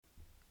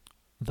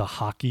The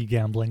Hockey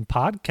Gambling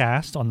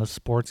Podcast on the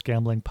Sports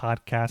Gambling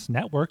Podcast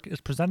Network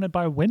is presented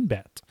by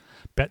WynnBET.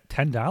 Bet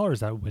 $10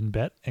 at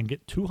WynnBET and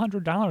get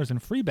 $200 in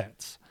free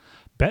bets.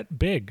 Bet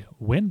big,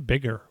 win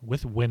bigger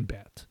with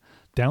WynnBET.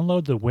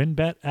 Download the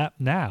WynnBET app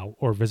now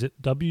or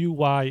visit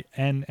wynnbet.com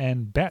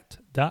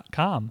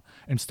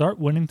and start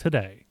winning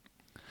today.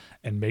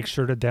 And make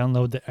sure to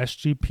download the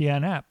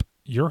SGPN app,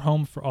 your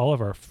home for all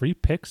of our free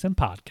picks and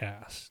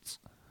podcasts.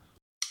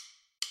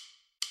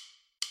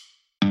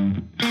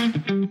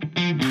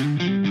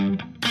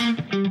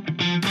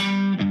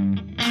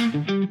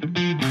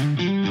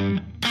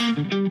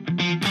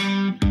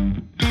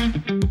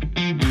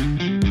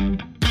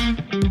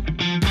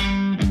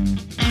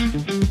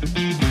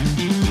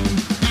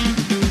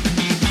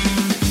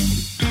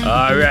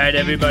 All right,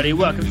 everybody,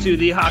 welcome to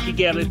the Hockey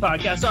Gambling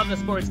Podcast on the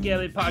Sports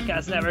Gambling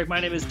Podcast Network. My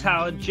name is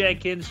Talon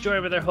Jenkins,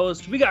 joined by their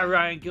host. We got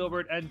Ryan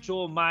Gilbert and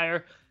Joel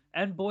Meyer.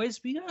 And boys,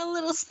 we got a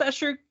little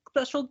special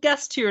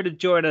guest here to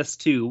join us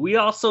too. We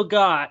also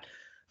got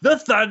the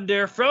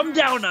Thunder from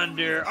Down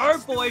Under, our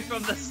boy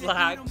from the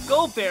Slack.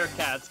 Go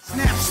Bearcats.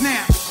 Snap,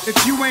 snap.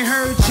 If you ain't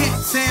heard yet,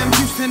 Sam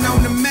Houston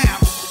on the map.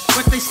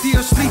 But they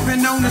still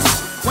sleeping on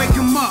us. Wake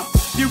 'em up.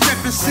 You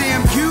reppin'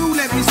 Sam Q,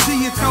 let me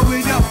see you throw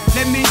it up.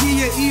 Let me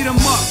hear you eat 'em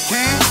up,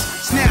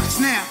 Cass. Snap,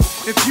 snap.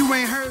 If you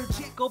ain't heard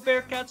yet. Go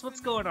Bearcats, what's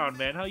going on,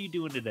 man? How you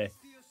doing today?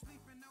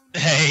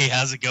 Hey,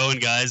 how's it going,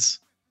 guys?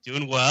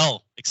 Doing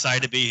well.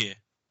 Excited to be here.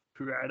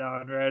 Right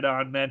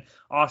on, man.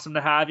 Awesome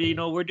to have you. You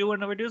know, we're doing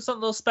something a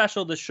little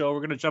special this show. We're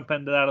gonna jump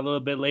into that a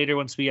little bit later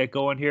once we get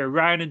going here.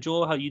 Ryan and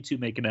Joel, how you two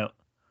making out?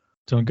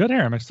 Doing good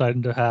here. I'm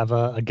excited to have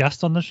a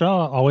guest on the show.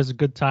 Always a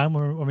good time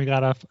when we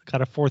got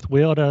a fourth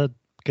wheel to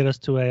get us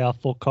to a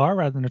full car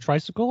rather than a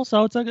tricycle.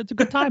 So it's a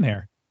good time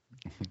here.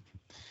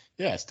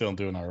 Yeah, still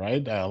doing all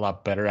right. A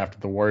lot better after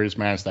the Warriors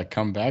managed that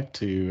comeback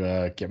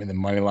to get me the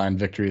money line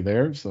victory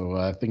there.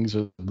 So things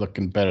are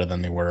looking better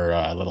than they were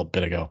a little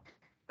bit ago.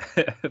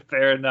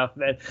 Fair enough,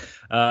 man.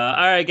 All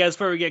right, guys,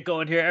 before we get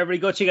going here, everybody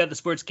go check out the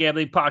Sports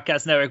Gambling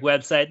Podcast Network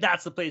website.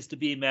 That's the place to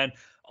be, man.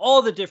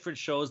 All the different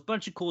shows,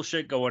 bunch of cool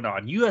shit going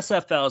on.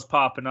 USFL's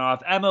popping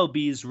off,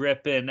 MLB's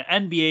ripping,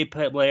 NBA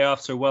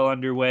playoffs are well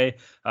underway.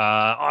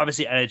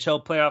 Obviously,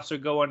 NHL playoffs are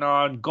going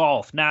on,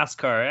 golf,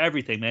 NASCAR,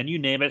 everything, man, you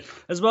name it.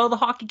 As well, the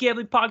Hockey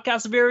Gambling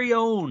Podcast's very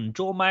own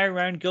Joel Meyer,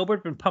 Ryan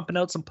Gilbert been pumping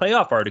out some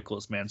playoff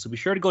articles, man. So be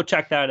sure to go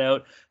check that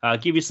out.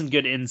 Give you some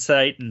good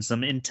insight and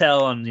some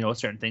intel on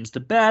certain things to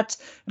bet,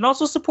 and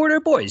also support our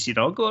boys.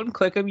 Go and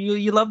click them.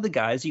 You love the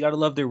guys, you got to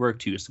love their work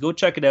too. So go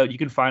check it out. You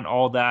can find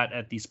all that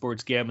at the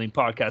Sports Gambling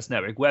Podcast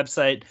Network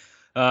website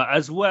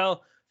as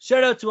well.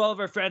 Shout out to all of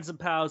our friends and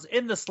pals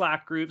in the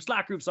Slack group.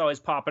 Slack group's always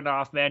popping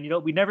off, man.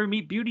 We never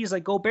meet beauties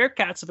like Go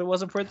Bearcats if it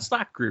wasn't for the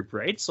Slack group,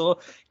 right?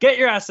 So get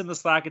your ass in the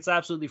Slack. It's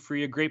absolutely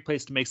free. A great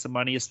place to make some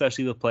money,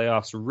 especially with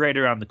playoffs right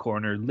around the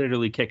corner,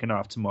 literally kicking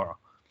off tomorrow.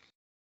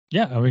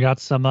 Yeah, and we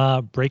got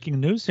some breaking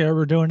news here.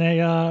 We're doing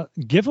a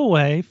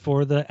giveaway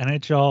for the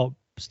NHL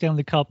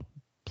Stanley Cup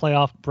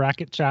Playoff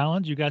Bracket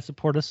Challenge. You guys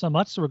support us so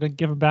much, so we're going to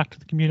give it back to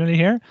the community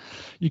here.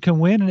 You can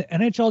win an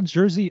NHL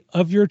jersey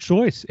of your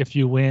choice if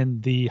you win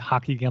the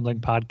Hockey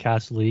Gambling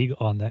Podcast League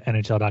on the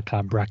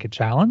NHL.com Bracket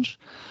Challenge.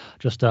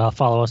 Just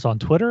follow us on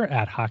Twitter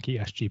at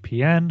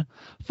HockeySGPN.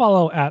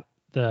 Follow at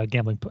the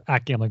Gambling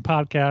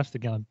Podcast,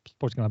 the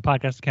Sports Gambling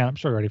Podcast account. I'm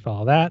sure you already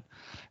follow that.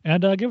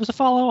 And give us a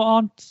follow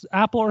on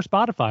Apple or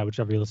Spotify,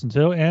 whichever you listen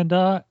to.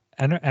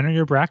 And enter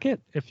your bracket.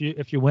 If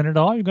you win it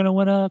all, you're going to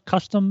win a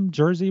custom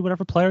jersey,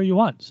 whatever player you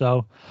want.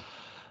 So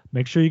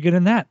make sure you get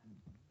in that.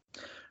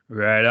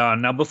 Right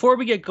on. Now, before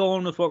we get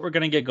going with what we're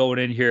going to get going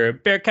in here,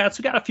 Bearcats,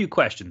 we got a few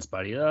questions,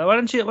 buddy. Why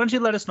don't you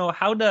let us know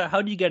how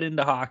do you get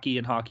into hockey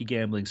and hockey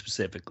gambling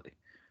specifically?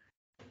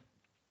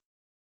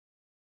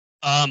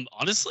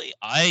 Honestly,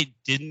 I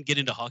didn't get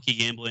into hockey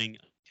gambling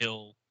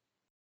until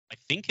I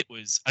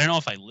don't know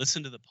if I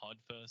listened to the pod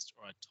first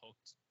or I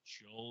talked to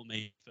Joel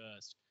maybe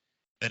first.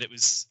 That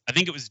I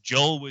think it was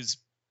Joel was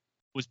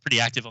pretty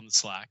active on the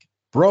Slack.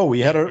 Bro,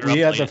 we had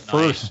the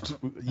first.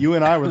 You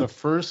and I were the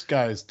first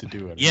guys to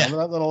do it. Yeah.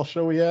 Remember that little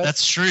show we had?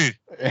 That's true.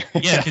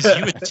 Yeah, because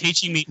you were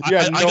teaching me.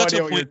 I got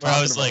to a point where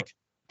I was like,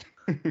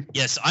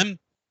 yes, I'm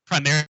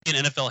primarily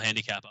an NFL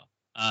handicapper.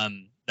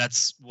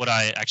 That's what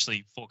I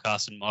actually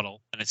forecast and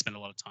model, and I spend a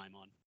lot of time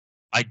on.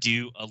 I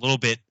do a little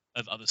bit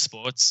of other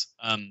sports,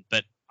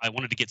 but I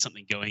wanted to get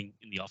something going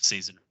in the off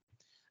season.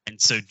 And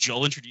so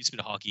Joel introduced me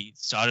to hockey,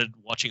 started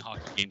watching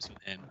hockey games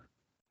with him,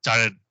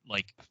 started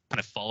kind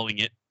of following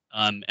it.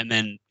 And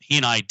then he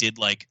and I did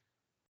it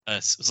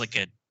was like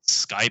a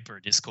Skype or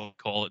a Discord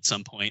call at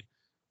some point,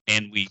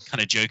 and we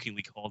kind of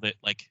jokingly called it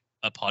like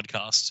a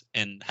podcast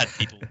and had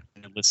people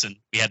listen.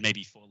 We had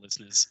maybe 4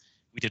 listeners.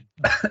 We did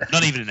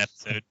not even an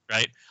episode,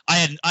 right?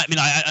 I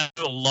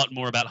know a lot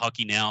more about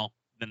hockey now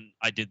than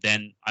I did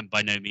then. I'm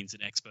by no means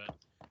an expert.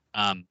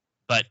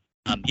 But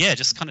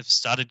just kind of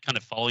started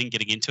following,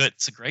 getting into it.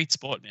 It's a great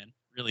sport, man.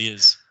 It really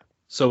is.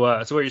 So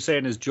what you're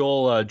saying is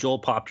Joel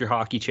popped your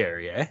hockey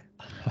cherry, eh?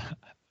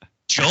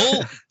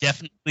 Joel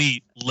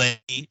definitely led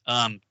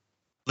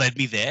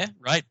me there,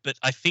 right? But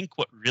I think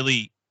what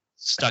really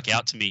stuck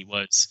out to me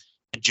was,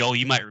 and Joel,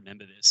 you might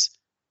remember this.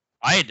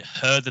 I had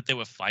heard that there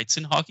were fights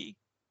in hockey,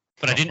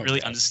 but I didn't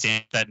really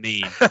understand what that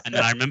mean. And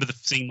then I remember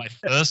seeing my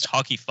first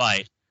hockey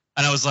fight,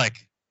 and I was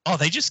like, oh,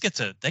 they just go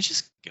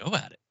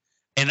at it.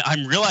 And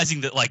I'm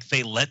realizing that like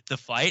they let the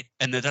fight,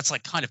 and that's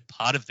like kind of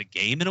part of the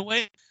game in a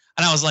way.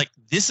 And I was like,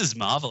 this is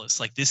marvelous.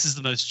 Like, this is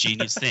the most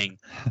genius thing.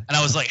 And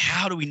I was like,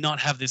 how do we not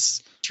have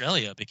this in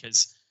Australia?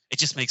 Because it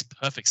just makes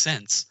perfect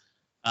sense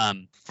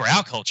for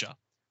our culture.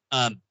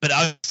 But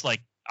I was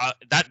like,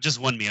 that just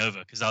won me over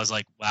because I was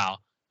like, wow,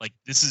 like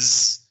this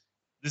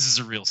is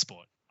a real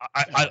sport.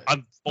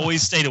 I've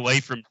always stayed away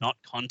from not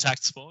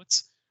contact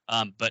sports,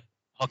 but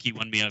hockey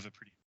won me over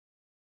pretty.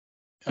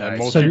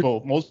 Most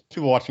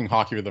people watching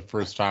hockey for the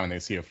first time and they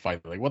see a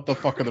fight, they're like, what the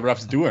fuck are the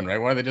refs doing, right?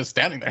 Why are they just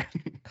standing there?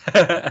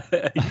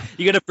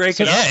 You gotta break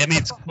it up. Yeah, I mean,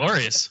 it's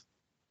glorious.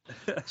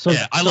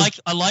 I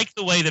like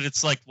the way that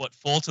it's like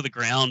fall to the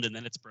ground and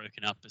then it's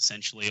broken up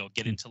essentially, or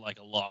get into like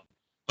a lock.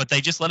 But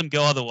they just let him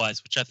go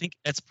otherwise, which I think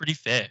that's pretty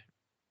fair.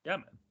 Yeah,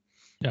 man.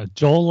 Yeah,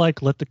 Joel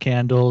like lit the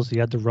candles. He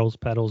had the rose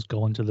petals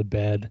going to the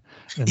bed,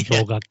 and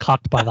Joel got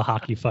cucked by the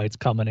hockey fights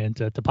coming in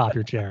to pop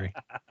your cherry.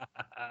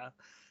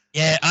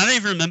 Yeah, I don't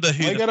even remember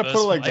who. Why you gotta put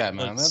it like that,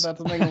 man? That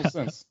doesn't make no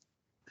sense.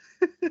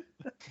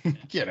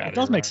 Get out. It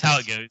does make sense. How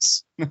it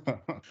goes.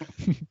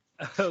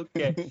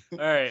 Okay. All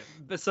right.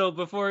 So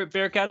before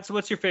Bearcats,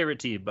 what's your favorite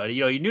team, buddy?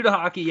 You're new to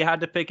hockey. You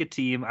had to pick a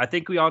team. I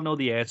think we all know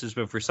the answers,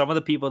 but for some of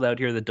the people out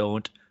here that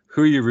don't,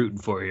 who are you rooting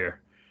for here?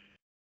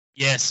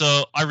 Yeah,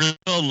 so I really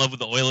fell in love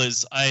with the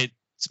Oilers. I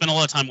spent a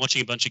lot of time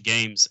watching a bunch of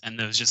games, and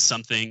there was just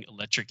something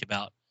electric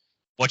about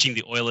watching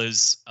the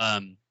Oilers.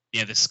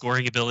 The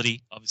scoring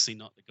ability, obviously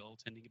not the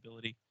goaltending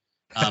ability.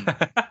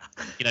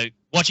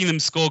 Watching them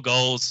score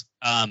goals,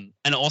 and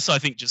also I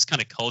think just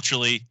kind of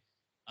culturally,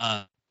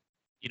 I'm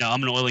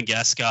an oil and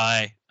gas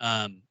guy.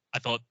 I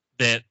thought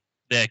that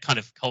their kind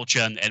of culture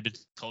and the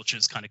Edmonton culture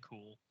is kind of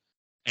cool,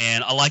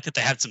 and I like that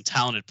they had some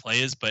talented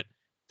players, but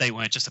they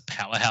weren't just a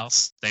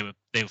powerhouse. They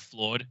were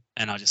flawed,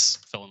 and I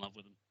just fell in love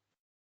with them.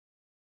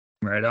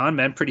 Right on,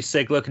 man. Pretty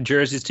sick looking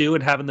jerseys too,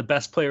 and having the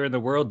best player in the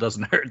world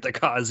doesn't hurt the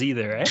cause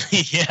either, eh?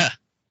 Yeah,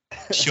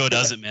 sure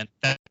doesn't, man.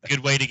 That's a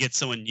good way to get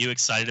someone new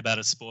excited about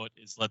a sport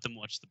is let them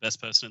watch the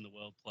best person in the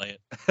world play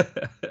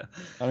it.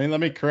 I mean, let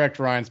me correct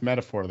Ryan's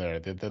metaphor there.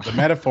 The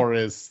metaphor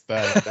is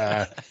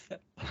that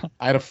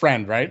I had a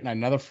friend, right? And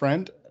another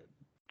friend,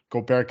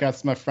 Go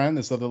Bearcats, my friend.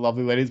 This other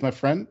lovely lady is my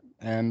friend,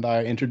 and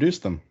I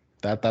introduced them.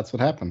 That's what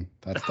happened.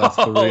 That's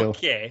the real.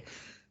 Okay.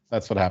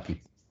 That's what happened.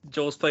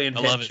 Joel's playing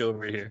hitch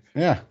over here.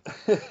 Yeah.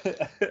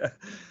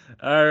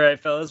 All right,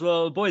 fellas.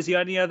 Well, boys, you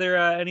got any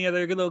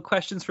other good little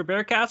questions for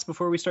Bearcats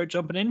before we start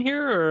jumping in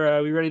here, or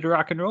are we ready to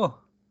rock and roll?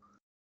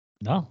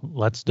 No,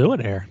 let's do it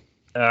here.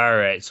 All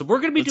right. So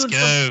we're gonna be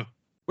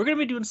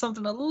doing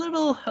something a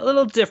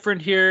little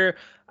different here.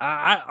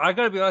 I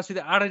gotta be honest with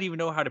you, I don't even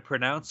know how to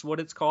pronounce what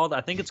it's called.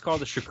 I think it's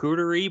called the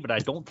charcuterie, but I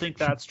don't think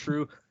that's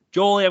true.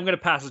 Jolie, I'm going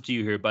to pass it to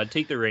you here, bud.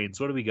 Take the reins.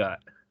 What do we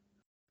got?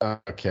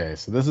 Okay,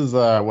 so this is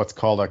what's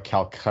called a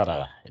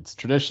Calcutta. It's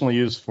traditionally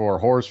used for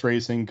horse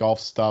racing, golf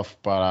stuff,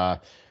 but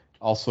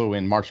also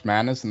in March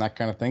Madness and that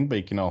kind of thing. But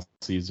you can also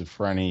use it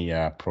for any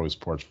pro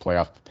sports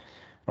playoff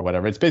or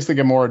whatever. It's basically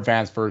a more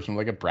advanced version,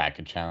 like a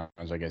bracket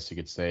challenge, I guess you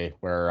could say,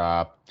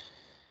 where,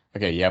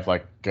 you have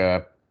like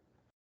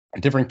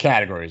different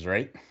categories,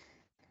 right?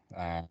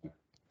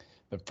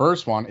 The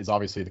first one is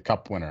obviously the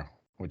cup winner,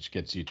 which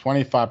gets you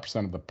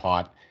 25% of the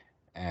pot.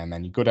 And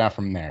then you go down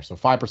from there. So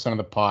 5% of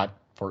the pot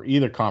for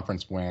either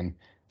conference win,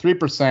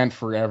 3%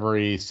 for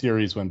every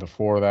series win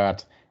before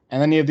that. And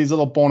then you have these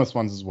little bonus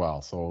ones as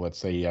well. So let's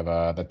say you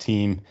have the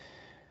team.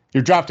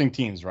 You're drafting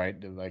teams, right?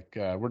 Like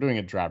we're doing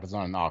a draft. It's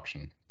not an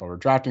auction. But we're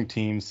drafting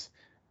teams.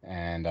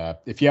 And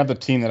if you have the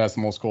team that has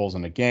the most goals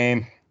in the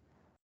game,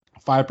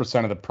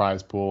 5% of the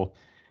prize pool,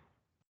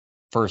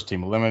 first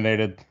team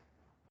eliminated.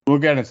 We'll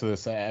get into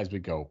this as we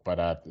go.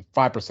 But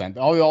 5%.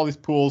 All these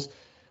pools,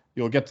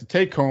 you'll get to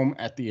take home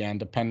at the end,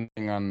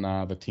 depending on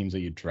the teams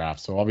that you draft.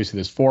 So obviously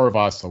there's 4 of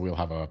us, so we'll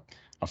have a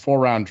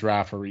 4-round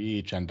draft where we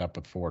each end up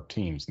with 4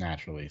 teams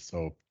naturally.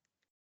 So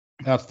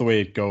that's the way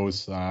it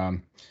goes.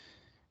 Do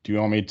you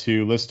want me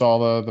to list all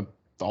the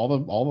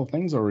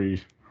things, or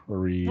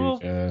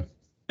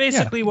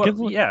basically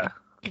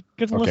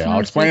Give the okay, I'll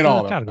explain it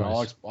all.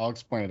 I'll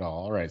explain it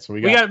all. All right, so we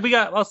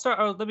got. I'll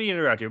start. Let me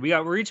interrupt here.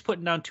 We're each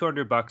putting down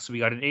 $200. We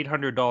got an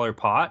 $800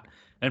 pot.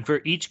 And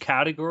for each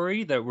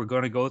category that we're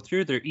going to go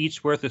through, they're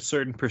each worth a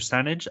certain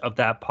percentage of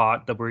that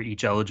pot that we're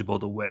each eligible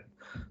to win.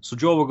 So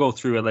Joel will go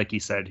through it like he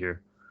said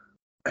here.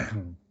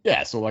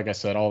 Yeah, so like I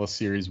said, all the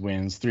series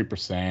wins,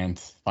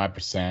 3%,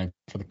 5%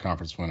 for the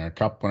conference winner,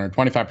 cup winner,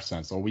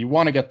 25%. So we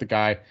want to get the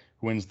guy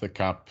who wins the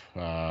cup,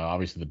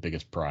 obviously the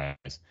biggest prize.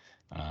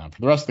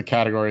 For the rest of the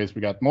categories, we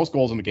got most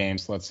goals in the game.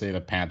 So let's say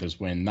the Panthers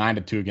win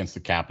 9-2 against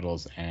the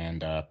Capitals,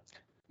 and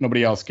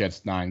nobody else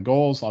gets 9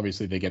 goals.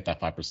 Obviously, they get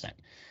that 5%.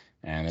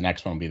 And the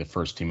next one will be the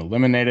first team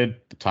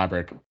eliminated. The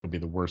tiebreaker will be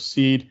the worst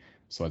seed.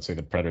 So let's say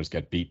the Predators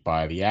get beat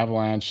by the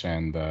Avalanche,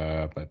 and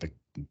the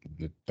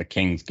the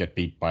Kings get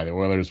beat by the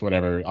Oilers,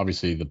 whatever.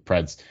 Obviously, the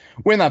Preds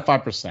win that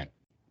 5%.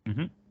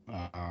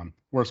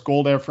 Worst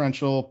goal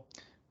differential,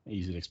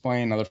 easy to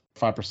explain. Another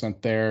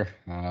 5% there.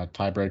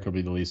 Tiebreaker will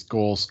be the least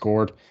goals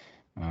scored.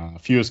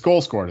 Fewest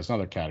goals scored is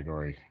another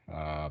category.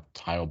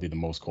 Tie will be the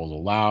most goals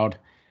allowed.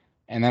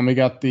 And then we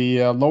got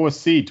the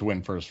lowest seed to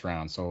win first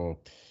round. So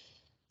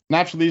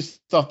naturally, this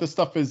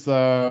stuff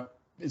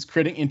is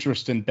creating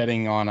interest in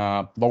betting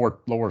on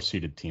lower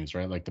seeded teams,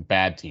 right? Like the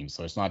bad teams.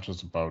 So it's not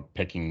just about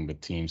picking the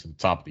teams at the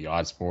top of the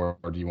odds for,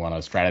 or do you want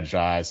to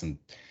strategize and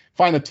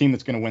find the team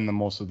that's going to win the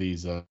most of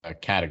these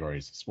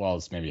categories, as well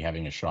as maybe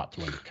having a shot to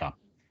win the cup.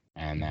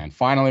 And then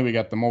finally, we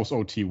got the most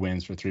OT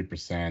wins for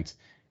 3%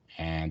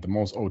 and the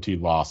most OT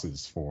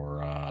losses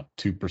for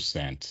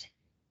 2%.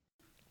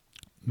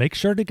 Make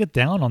sure to get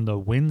down on the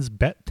Wins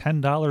Bet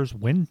 $10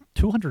 Win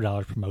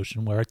 $200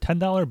 promotion, where a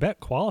 $10 bet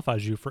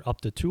qualifies you for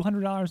up to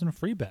 $200 in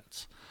free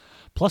bets.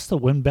 Plus, the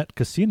WinBet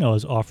Casino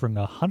is offering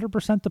a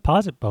 100%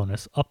 deposit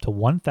bonus up to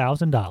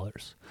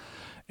 $1,000.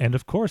 And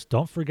of course,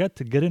 don't forget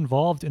to get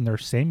involved in their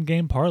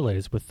same-game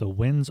parlays with the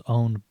Win's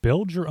own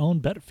Build Your Own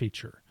Bet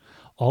feature.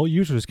 All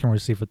users can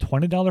receive a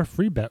 $20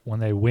 free bet when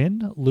they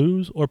win,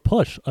 lose, or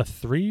push a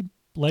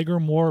 3-leg or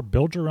more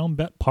Build Your Own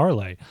Bet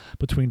parlay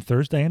between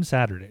Thursday and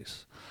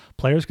Saturdays.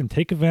 Players can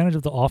take advantage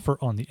of the offer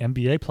on the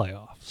NBA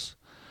playoffs.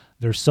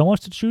 There's so much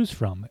to choose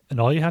from, and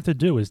all you have to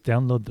do is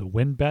download the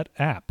WinBet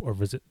app or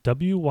visit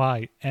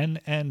wynnbet.com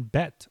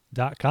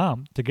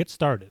to get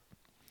started.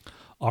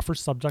 Offer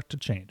subject to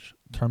change.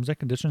 Terms and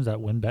conditions at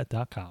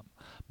winbet.com.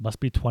 Must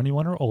be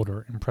 21 or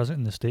older and present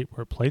in the state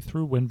where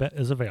playthrough WinBet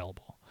is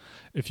available.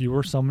 If you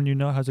or someone you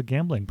know has a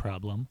gambling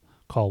problem,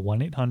 call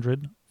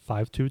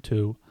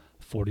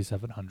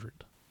 1-800-522-4700.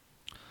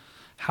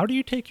 How do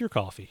you take your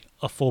coffee?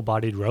 A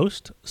full-bodied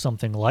roast?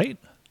 Something light?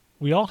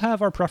 We all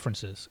have our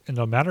preferences, and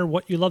no matter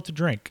what you love to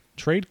drink,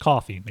 Trade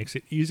Coffee makes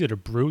it easy to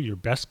brew your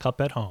best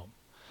cup at home.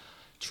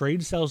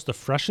 Trade sells the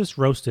freshest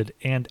roasted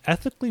and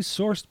ethically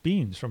sourced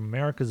beans from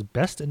America's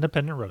best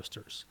independent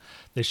roasters.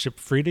 They ship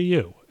free to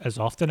you, as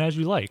often as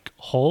you like,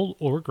 whole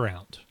or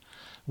ground.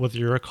 Whether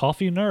you're a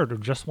coffee nerd or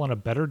just want a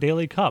better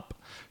daily cup,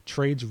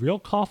 Trade's real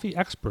coffee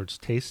experts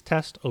taste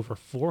test over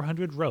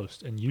 400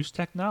 roasts and use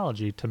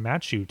technology to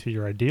match you to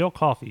your ideal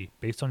coffee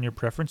based on your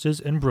preferences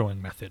and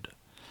brewing method.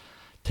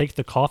 Take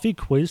the coffee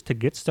quiz to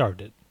get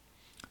started.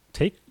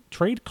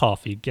 Trade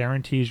Coffee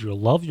guarantees you'll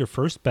love your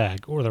first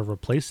bag or they'll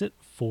replace it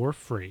for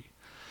free.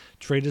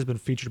 Trade has been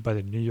featured by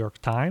the New York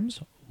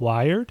Times,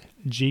 Wired,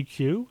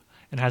 GQ,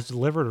 and has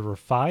delivered over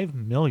 5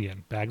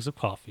 million bags of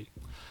coffee.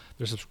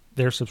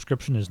 Their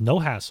subscription is no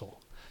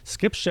hassle.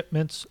 Skip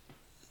shipments,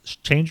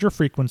 change your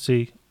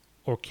frequency,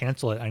 or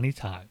cancel at any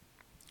time.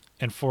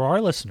 And for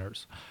our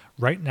listeners,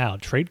 right now,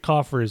 Trade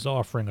Coffee is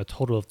offering a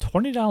total of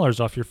 $20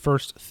 off your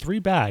first 3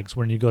 bags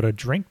when you go to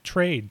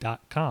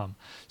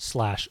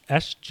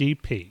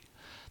drinktrade.com/SGP.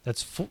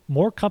 That's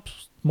more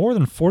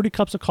than 40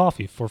 cups of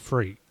coffee for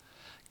free.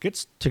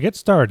 To get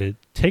started,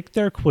 take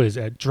their quiz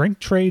at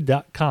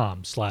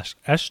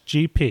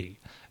drinktrade.com/SGP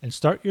and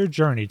start your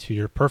journey to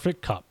your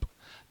perfect cup.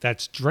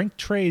 That's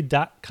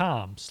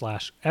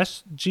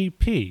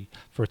drinktrade.com/SGP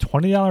for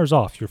 $20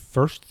 off your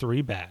first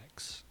 3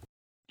 bags.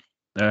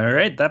 All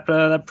right, that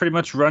pretty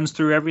much runs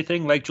through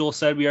everything. Like Joel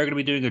said, we are going to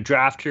be doing a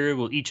draft here.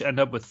 We'll each end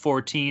up with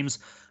 4 teams.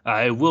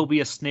 It will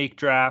be a snake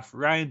draft.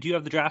 Ryan, do you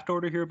have the draft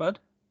order here, bud?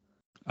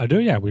 I do,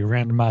 yeah. We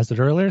randomized it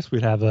earlier, so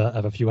we'd have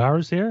a few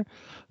hours here.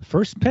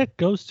 First pick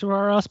goes to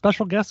our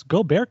special guest,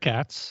 Go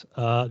Bearcats.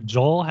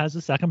 Joel has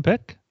the second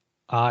pick.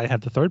 I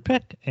have the third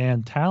pick,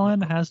 and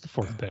Talon has the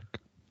fourth pick.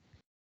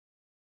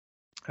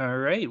 All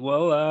right,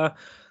 well,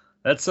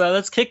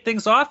 let's kick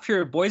things off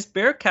here, boys.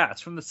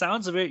 Bearcats. From the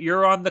sounds of it,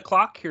 you're on the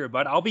clock here,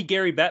 bud. I'll be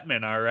Gary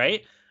Bettman. All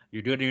right,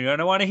 you're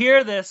gonna want to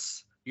hear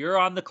this. You're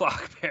on the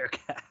clock,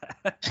 Bearcat.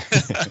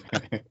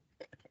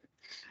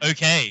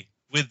 Okay,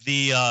 with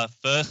the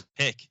first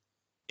pick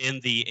in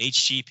the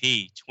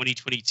HGP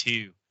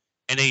 2022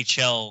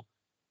 NHL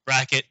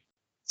bracket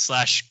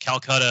 /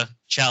 Calcutta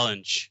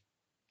Challenge,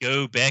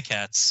 Go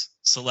Bearcats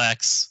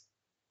selects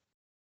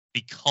the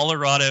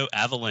Colorado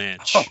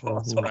Avalanche.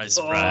 Surprise,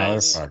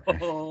 surprise.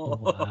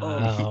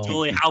 Wow.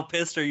 Julie, how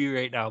pissed are you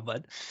right now,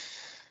 bud?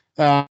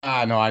 No,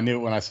 I knew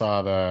it when I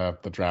saw the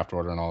draft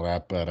order and all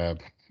that, but I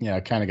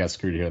kind of got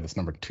screwed here. This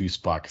number 2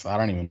 spot, because I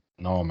don't even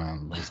know,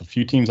 man. There's a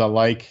few teams I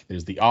like.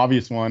 There's the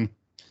obvious one,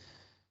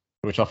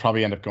 which I'll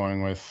probably end up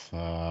going with.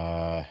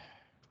 But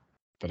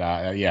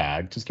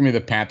just give me the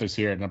Panthers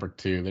here at number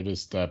 2. They're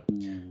just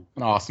an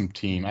awesome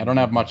team. I don't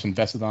have much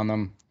invested on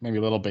them, maybe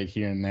a little bit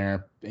here and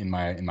there in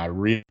my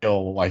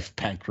real life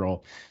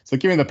bankroll. So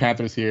give me the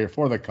Panthers here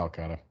for the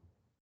Calcutta.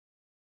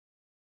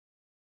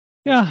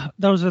 Yeah,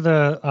 those are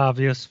the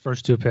obvious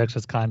first 2 picks.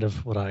 That's kind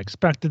of what I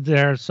expected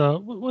there. So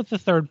with the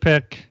third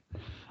pick,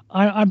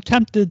 I'm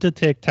tempted to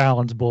take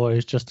Talon's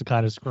boys just to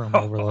kind of screw them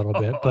over a little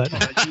bit, but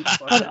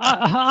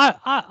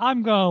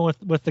I'm going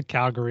with the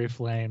Calgary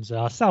Flames.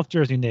 South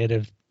Jersey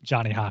native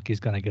Johnny Hockey's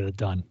going to get it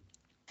done.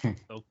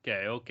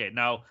 Okay.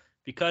 Now,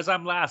 because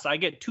I'm last, I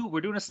get 2.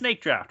 We're doing a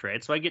snake draft,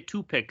 right? So I get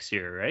 2 picks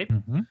here, right?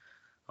 Mm-hmm.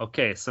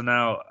 Okay, so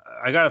now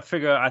I got to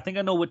figure out, I think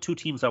I know what 2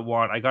 teams I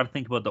want. I got to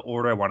think about the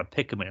order I want to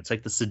pick them in. It's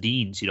like the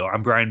Sedins,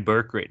 I'm Brian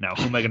Burke right now.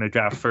 Who am I going to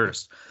draft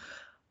first?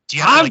 Do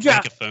you have to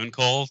make a phone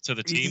call to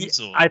the teams?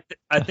 Or? I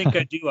think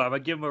I do. I'm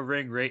going to give him a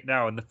ring right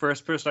now. And the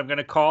first person I'm going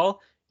to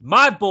call,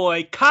 my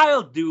boy,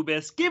 Kyle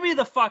Dubas. Give me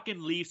the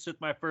fucking Leafs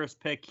with my first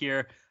pick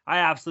here. I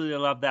absolutely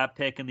love that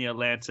pick in the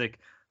Atlantic.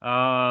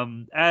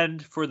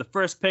 And for the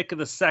first pick of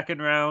the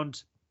second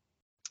round,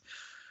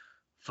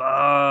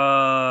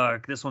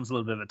 fuck, this one's a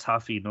little bit of a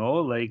toughie,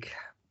 no? Like,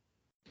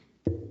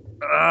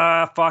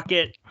 fuck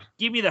it.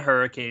 Give me the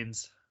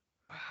Hurricanes.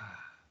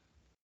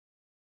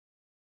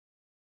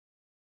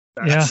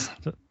 Yeah,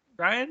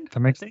 Ryan? that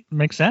makes sense.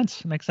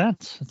 Makes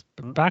sense. It's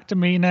back to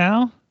me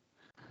now.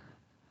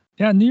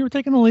 Yeah, and you were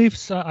taking the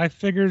Leafs. I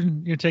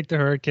figured you'd take the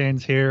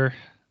Hurricanes here.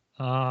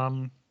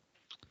 It's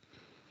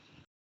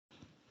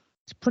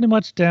pretty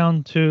much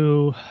down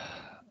to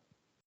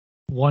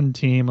one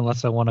team,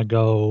 unless I want to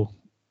go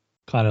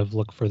kind of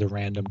look for the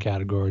random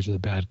categories or the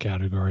bad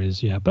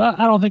categories. Yeah, but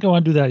I don't think I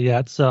want to do that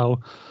yet.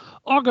 So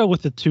I'll go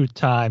with the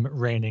 2-time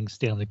reigning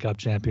Stanley Cup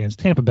champions,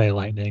 Tampa Bay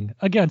Lightning,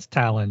 against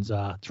Talon's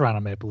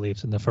Toronto Maple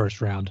Leafs in the first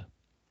round.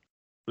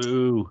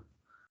 Boo.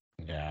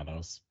 Yeah, that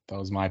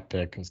was my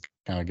pick. I was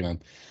kind of going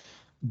to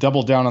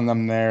double down on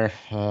them there.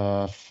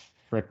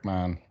 Frick,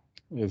 man.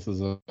 This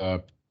is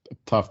a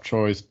tough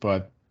choice,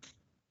 but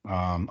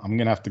I'm going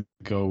to have to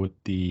go with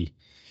the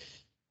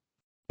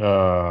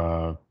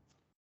oh,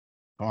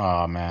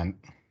 man.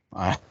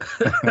 I'm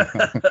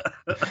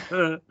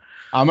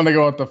going to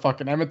go with the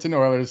fucking Edmonton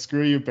Oilers.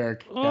 Screw you,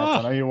 Bearcats.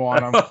 I know you want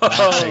them.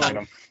 I'm taking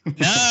them.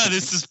 No,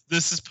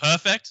 this is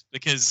perfect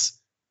because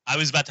I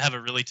was about to have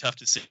a really tough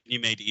decision you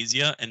made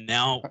easier, and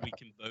now we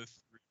can both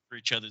root for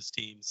each other's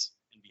teams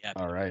and be happy.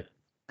 All right.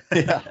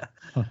 Yeah.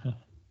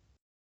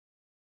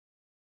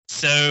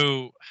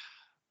 So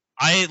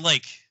I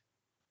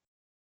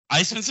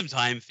spent some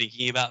time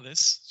thinking about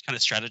this, kind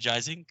of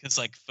strategizing, because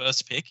like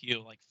first pick,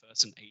 you're like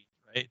 1st and 8th,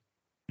 right?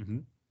 Mm-hmm.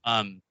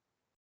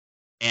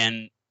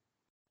 And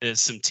there's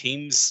some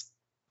teams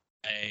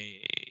I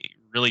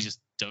really just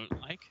don't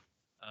like.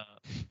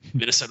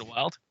 Minnesota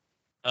Wild.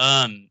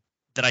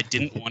 That I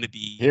didn't want to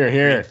be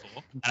here.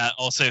 For. And I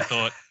also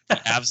thought the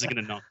Avs are going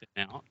to knock them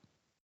out.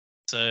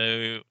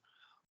 So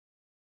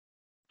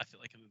I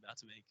feel like I'm about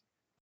to make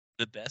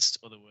the best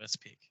or the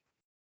worst pick.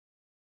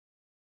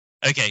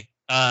 Okay.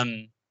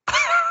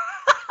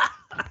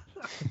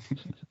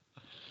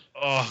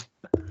 Oh,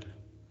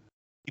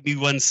 give me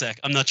 1 sec.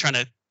 I'm not trying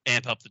to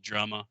amp up the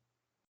drama.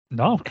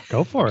 No,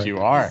 go for it. You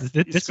are.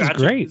 This is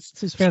great.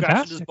 This is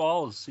fantastic.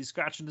 He's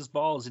scratching his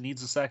balls. He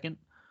needs a second.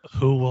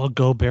 Who will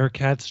go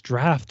Bearcats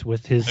draft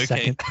with his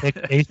second pick,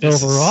 8th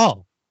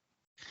overall?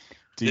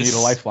 Do you need a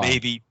lifeline?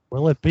 Maybe.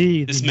 Will it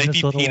be this the may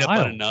Minnesota be peanut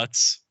Wild? butter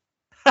nuts.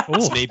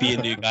 This may be a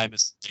new guy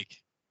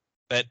mistake.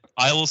 But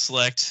I will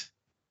select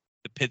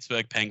the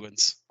Pittsburgh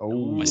Penguins.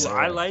 Oh,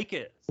 I like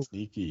it.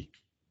 Sneaky.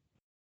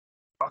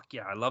 Fuck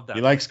yeah, I love that.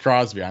 He likes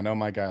Crosby. I know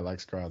my guy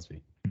likes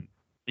Crosby.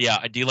 Yeah,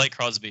 I do like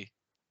Crosby.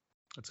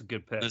 That's a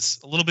good pick.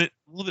 There's a little bit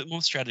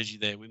more strategy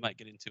there we might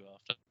get into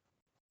after.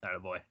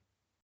 Attaboy.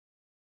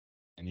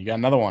 And you got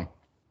another one.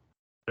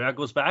 That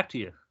goes back to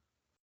you.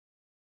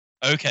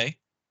 Okay.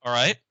 All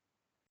right.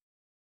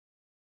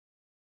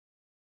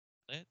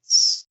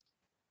 Let's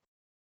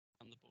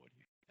on the board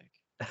here.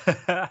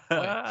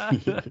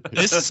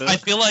 This I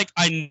feel like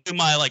I knew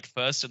my like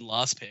first and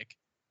last pick,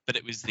 but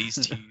it was these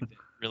two that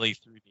really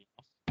threw me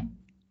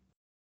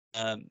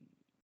off.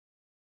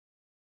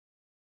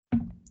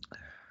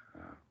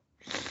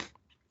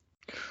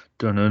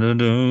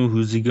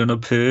 Who's he gonna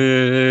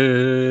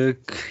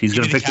pick? He's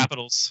gonna pick the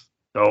Capitals.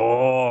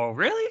 Oh,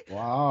 really?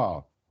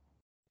 Wow.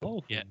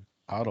 Oh, yeah.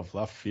 Out of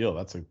left field.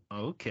 That's a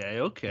okay.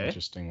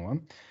 Interesting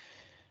one.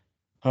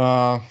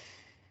 Kind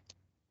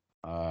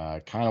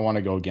of want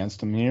to go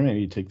against him here.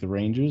 Maybe take the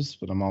Rangers,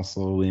 but I'm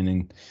also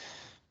leaning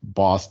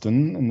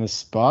Boston in this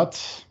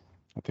spot.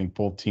 I think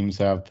both teams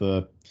have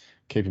the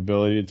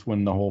capability to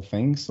win the whole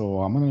thing,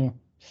 so I'm gonna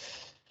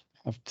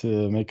have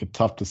to make a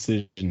tough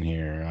decision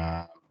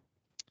here.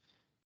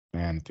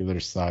 Man, the other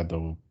side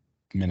though,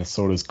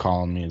 Minnesota's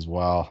calling me as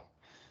well.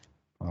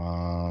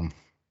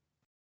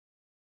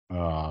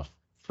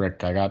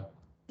 Frick, I got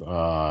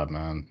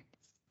man.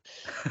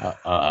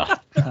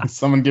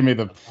 Someone give me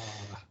the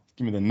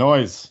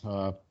noise.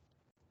 Give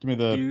me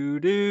the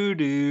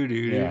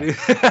Yeah.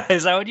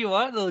 Is that what you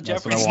want, little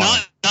Jeffrey? It's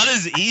not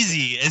as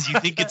easy as you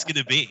think it's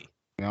gonna be.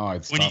 No,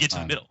 it's when tough, you get to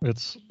man. the middle.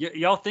 it's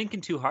Y'all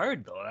thinking too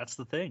hard though. That's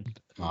the thing.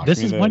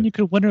 this is one you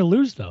could win or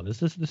lose though.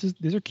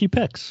 These are key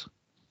picks.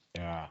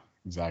 Yeah,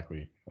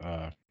 exactly.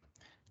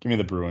 Give me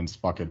the Bruins.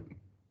 Fuck it.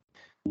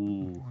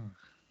 Ooh,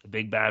 the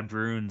big bad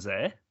Bruins,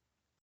 eh?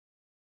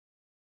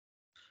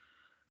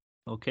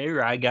 Okay,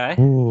 Rye guy.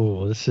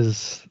 Ooh, this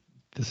is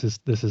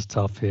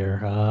tough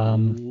here.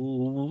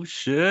 Oh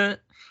shit.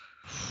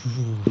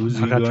 Who's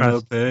he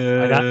gonna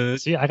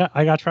pick?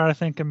 I got to try to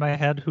think in my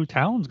head who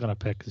Talon's gonna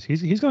pick, because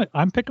he's gonna.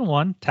 I'm picking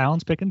one,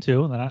 Talon's picking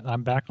two, and then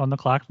I'm back on the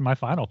clock for my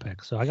final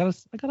pick. So I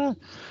gotta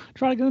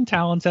try to get in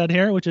Talon's head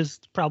here, which is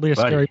probably a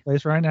scary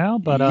place right now.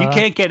 But you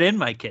can't get in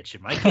my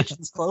kitchen. My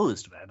kitchen's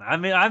closed, man.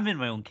 I'm in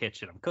my own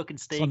kitchen. I'm cooking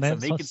steaks. I'm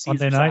making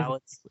Caesar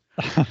salads.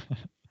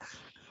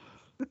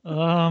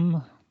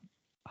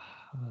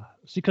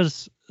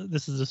 Because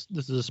this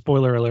is a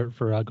spoiler alert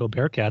for Go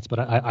Bearcats, but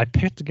I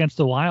picked against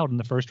the Wild in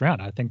the first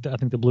round. I think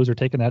the Blues are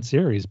taking that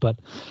series, but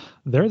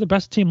they're the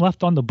best team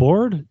left on the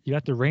board. You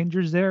got the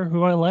Rangers there,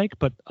 who I like,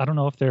 but I don't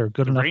know if they're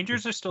good enough. The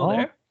Rangers are still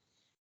there.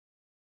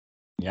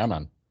 Yeah,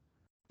 man.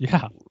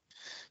 Yeah.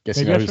 Guess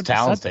you know whose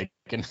Talon's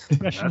taken.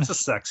 That's a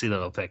sexy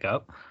little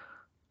pickup.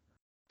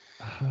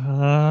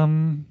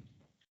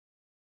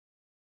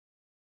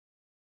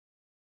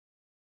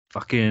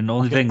 Fucking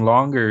only thing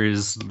longer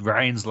is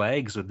Ryan's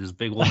legs with his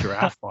big old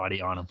giraffe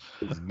body on him.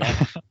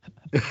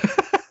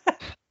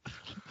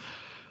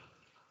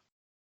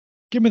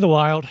 Give me the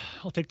Wild.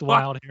 I'll take the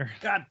Wild here.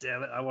 God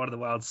damn it. I wanted the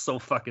Wild so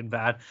fucking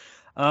bad.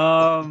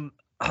 All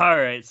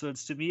right. So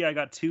it's to me. I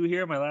got two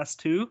here. My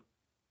last two.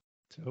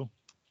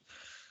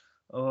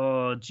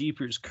 Oh,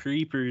 jeepers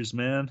creepers,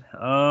 man.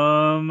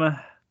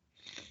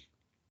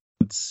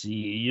 Let's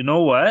see. You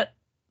know what?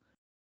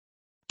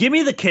 Give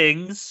me the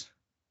Kings.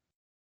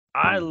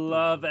 I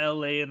love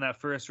LA in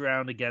that first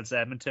round against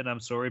Edmonton.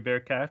 I'm sorry,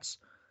 Bearcats.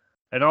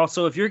 And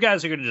also, if your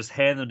guys are going to just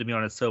hand them to me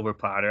on a silver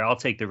platter, I'll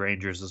take the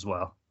Rangers as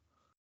well.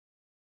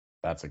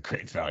 That's a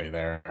great value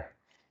there.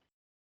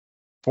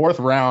 Fourth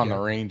round, the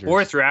Rangers.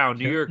 Fourth round,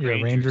 New York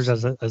Rangers. Rangers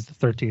as the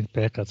 13th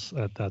pick. That's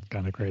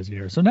kind of crazy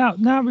here. So now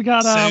we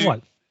got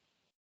what?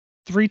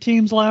 3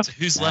 teams left. So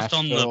who's left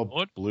on the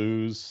board?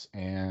 Blues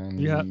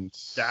and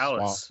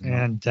Dallas.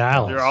 And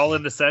Dallas. They're all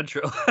in the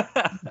Central.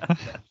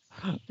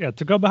 Yeah,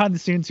 to go behind the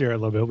scenes here a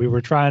little bit, we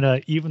were trying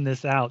to even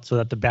this out so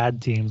that the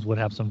bad teams would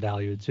have some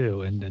value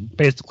too, and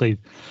basically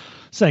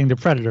saying the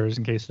Predators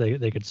in case they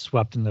get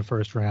swept in the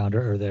first round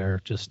or they're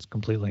just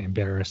completely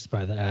embarrassed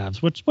by the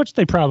Avs, which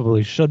they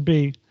probably should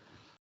be.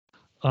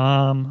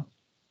 Out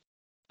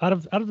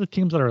of the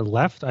teams that are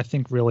left, I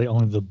think really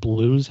only the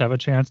Blues have a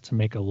chance to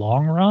make a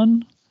long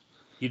run.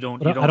 You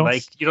don't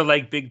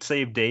like Big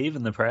Save Dave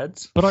and the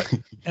Preds? But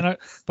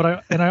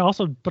I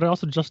also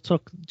just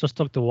took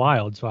the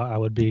Wild, so I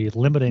would be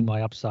limiting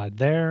my upside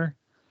there.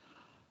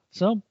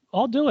 So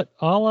I'll do it.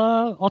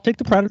 I'll take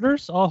the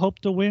Predators. I'll hope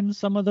to win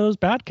some of those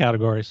bad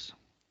categories.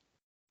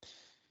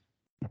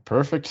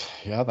 Perfect.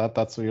 Yeah,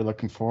 that's what you're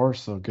looking for.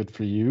 So good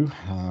for you.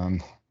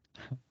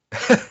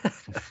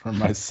 For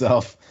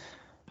myself.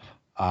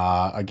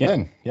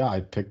 Again, yeah, I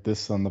picked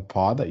this on the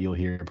pod that you'll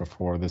hear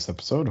before this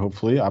episode.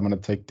 Hopefully, I'm going to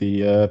take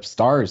the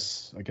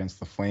Stars against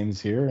the Flames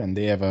here, and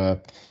they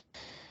have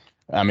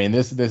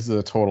this is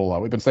a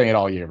total. We've been saying it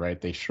all year, right?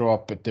 They show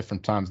up at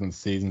different times in the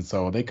season,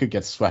 so they could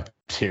get swept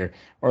here,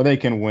 or they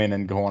can win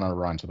and go on a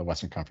run to the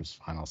Western Conference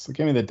Finals. So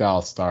give me the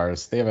Dallas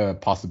Stars. They have a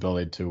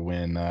possibility to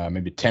win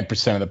maybe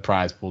 10% of the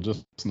prize pool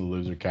just in the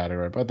loser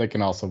category, but they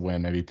can also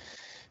win maybe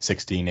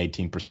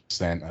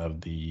 16-18% of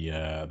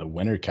the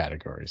winner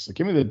category. So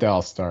give me the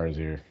Dallas Stars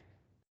here.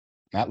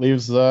 That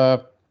leaves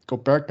Go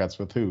Bearcats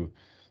with who?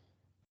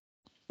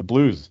 The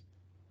Blues.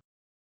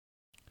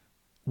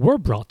 We're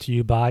brought to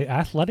you by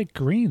Athletic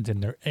Greens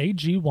and their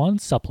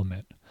AG1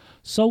 supplement.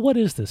 So what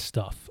is this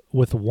stuff?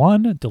 With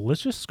one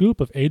delicious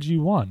scoop of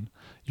AG1,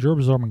 you're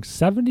absorbing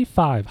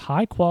 75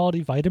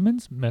 high-quality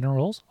vitamins,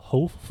 minerals,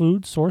 whole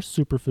food source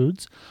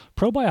superfoods,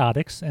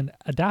 probiotics, and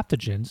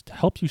adaptogens to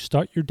help you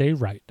start your day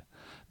right.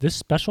 This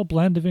special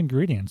blend of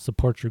ingredients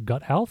supports your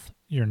gut health,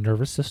 your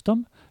nervous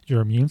system,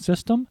 your immune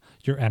system,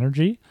 your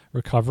energy,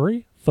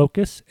 recovery,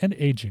 focus, and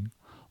aging.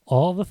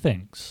 All the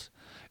things.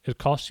 It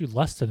costs you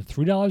less than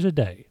 $3 a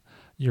day.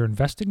 You're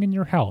investing in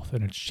your health,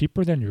 and it's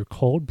cheaper than your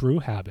cold brew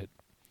habit.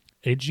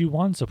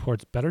 AG1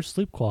 supports better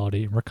sleep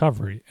quality and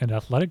recovery, and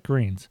Athletic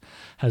Greens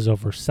has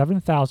over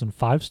 7,000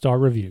 5-star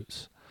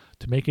reviews.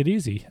 To make it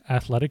easy,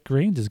 Athletic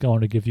Greens is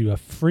going to give you a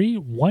free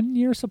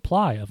 1-year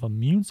supply of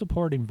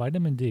immune-supporting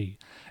vitamin D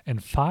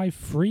and 5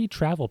 free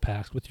travel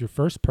packs with your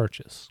first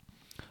purchase.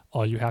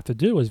 All you have to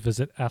do is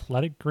visit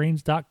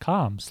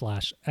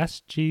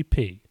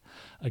athleticgreens.com/SGP.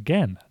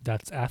 Again,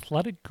 that's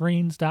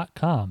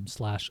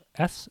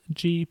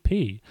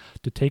athleticgreens.com/SGP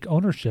to take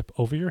ownership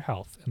over your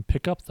health and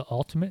pick up the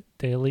ultimate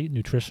daily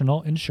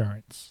nutritional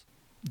insurance.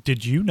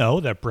 Did you know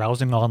that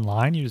browsing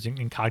online using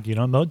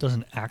incognito mode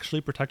doesn't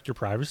actually protect your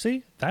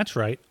privacy? That's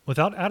right.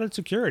 Without added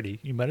security,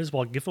 you might as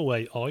well give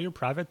away all your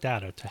private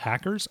data to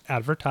hackers,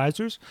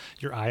 advertisers,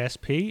 your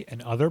ISP,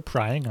 and other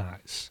prying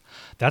eyes.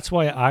 That's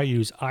why I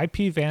use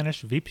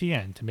IPVanish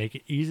VPN to make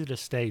it easy to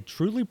stay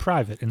truly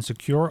private and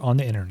secure on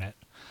the internet.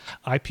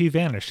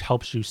 IPVanish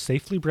helps you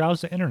safely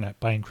browse the internet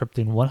by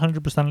encrypting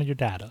 100% of your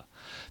data.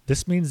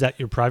 This means that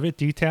your private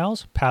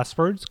details,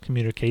 passwords,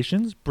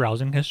 communications,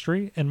 browsing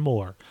history, and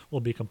more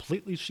will be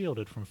completely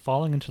shielded from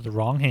falling into the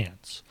wrong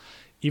hands.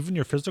 Even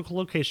your physical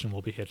location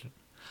will be hidden.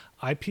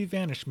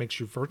 IPVanish makes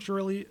you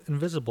virtually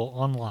invisible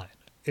online.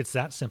 It's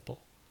that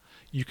simple.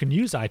 You can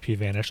use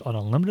IPVanish on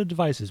unlimited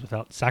devices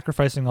without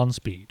sacrificing on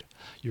speed.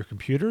 Your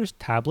computers,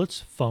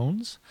 tablets,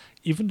 phones,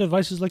 even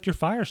devices like your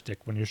Fire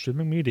Stick when you're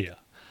streaming media.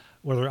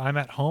 Whether I'm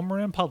at home or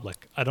in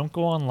public, I don't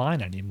go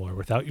online anymore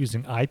without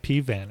using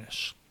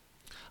IPVanish.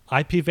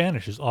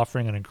 IPVanish is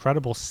offering an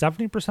incredible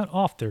 70%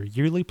 off their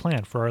yearly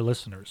plan for our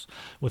listeners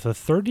with a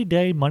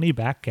 30-day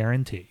money-back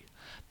guarantee.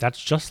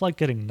 That's just like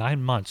getting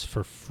 9 months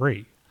for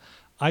free.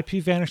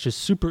 IPVanish is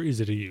super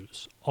easy to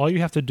use. All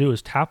you have to do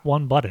is tap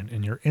one button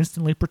and you're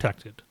instantly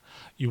protected.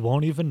 You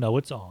won't even know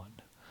it's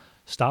on.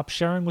 Stop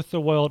sharing with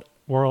the world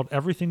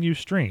everything you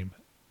stream,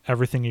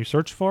 everything you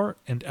search for,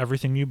 and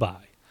everything you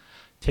buy.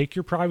 Take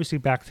your privacy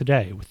back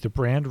today with the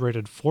brand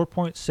rated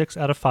 4.6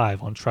 out of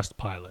 5 on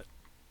Trustpilot.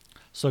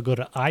 So go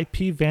to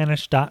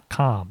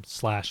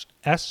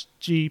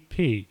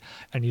ipvanish.com/SGP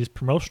and use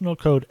promotional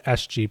code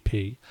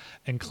SGP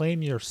and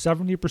claim your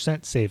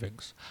 70%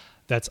 savings.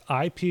 That's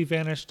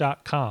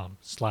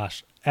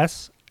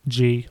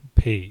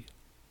ipvanish.com/SGP.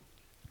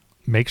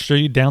 Make sure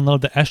you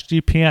download the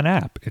SGPN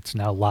app. It's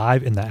now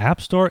live in the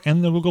App Store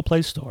and the Google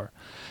Play Store.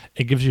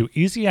 It gives you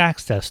easy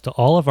access to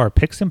all of our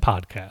picks and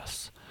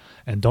podcasts.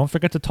 And don't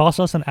forget to toss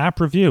us an app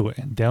review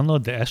and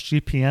download the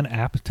SGPN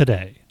app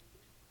today.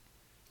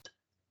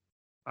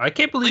 I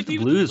can't believe the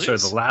Blues are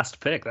the last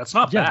pick. That's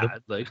not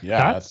bad.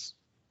 That's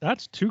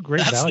two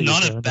great that's values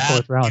not there a in the bad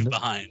fourth round.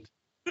 Behind.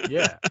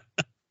 Yeah.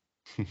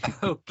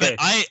 Okay. But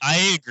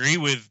I agree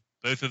with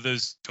both of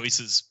those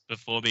choices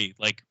before me.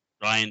 Like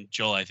Ryan,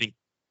 Joel, I think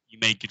you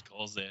made good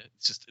calls there.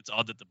 It's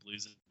odd that the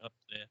Blues are up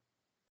there.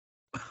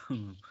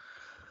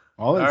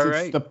 Well,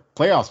 it's the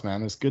playoffs, man.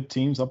 There's good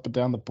teams up and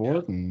down the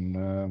board,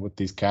 and with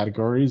these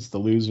categories, the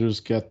losers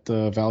get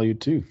value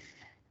too.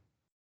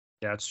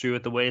 Yeah, it's true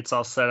with the way it's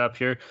all set up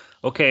here.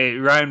 Okay,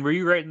 Ryan, were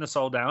you writing this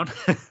all down?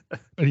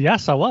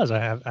 Yes, I was. I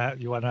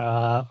have. You want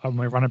to? I'm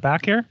gonna run it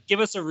back here. Give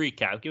us a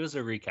recap.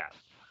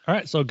 All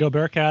right. So Go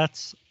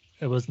Bearcats.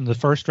 It was in the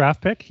first draft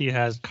pick. He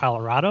has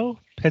Colorado,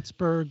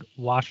 Pittsburgh,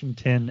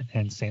 Washington,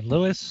 and St.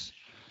 Louis.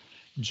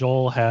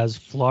 Joel has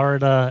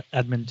Florida,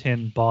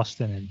 Edmonton,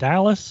 Boston, and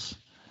Dallas.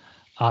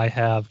 I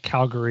have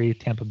Calgary,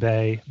 Tampa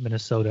Bay,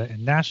 Minnesota,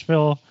 and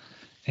Nashville.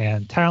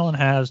 And Talon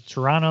has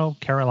Toronto,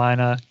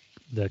 Carolina,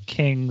 the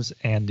Kings,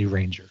 and the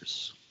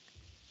Rangers.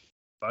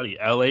 Buddy,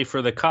 LA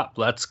for the cup.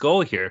 Let's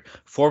go here.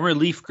 Former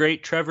Leaf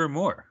great Trevor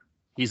Moore.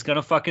 He's going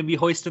to fucking be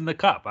hoisting the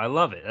cup. I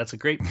love it. That's a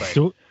great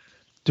play.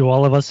 Do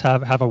all of us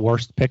have a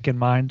worst pick in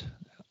mind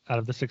out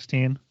of the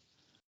 16?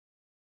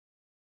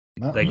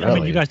 Not I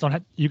really. mean, you guys don't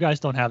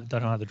have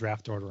the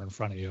draft order in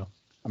front of you.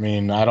 I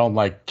mean, I don't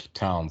like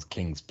Talon's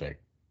Kings pick.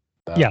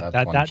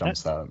 That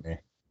jumps out at me.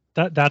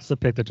 That's the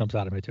pick that jumps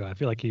out at me too. I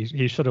feel like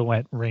he should have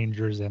went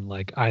Rangers in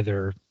like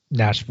either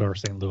Nashville or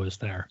St. Louis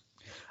there.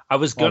 I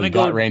was gonna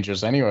go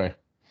Rangers anyway.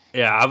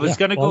 Yeah, I was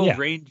gonna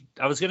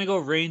go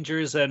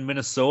Rangers and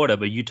Minnesota,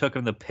 but you took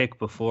him the pick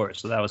before,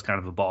 so that was kind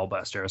of a ball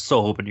buster. I was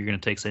so hoping you're gonna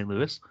take St.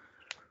 Louis.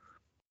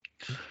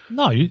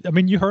 No, you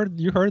heard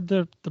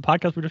the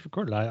podcast we just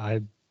recorded.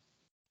 I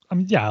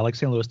mean, yeah, I like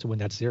St. Louis to win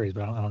that series,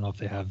 but I don't know if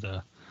they have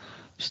the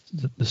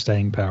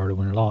staying power to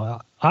win it all.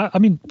 I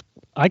mean,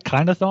 I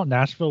kind of thought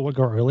Nashville would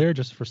go earlier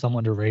just for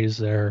someone to raise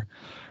their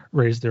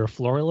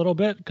floor a little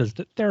bit, because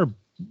they're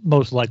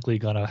most likely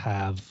going to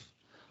have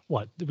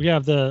what we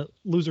have the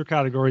loser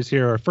categories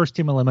here: first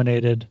team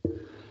eliminated,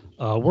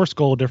 worst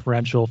goal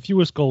differential,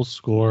 fewest goals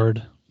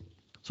scored.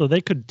 So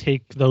they could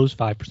take those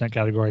 5%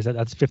 categories.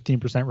 That's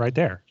 15% right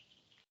there.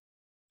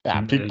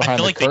 Yeah, peek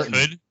behind the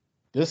curtain.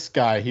 This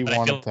guy, he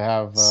wanted to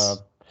have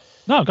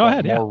no, go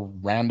ahead. More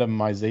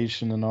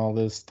randomization and all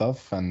this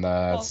stuff, and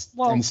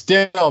and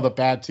still the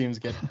bad teams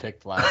get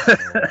picked last,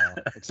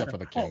 except for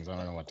the Kings. I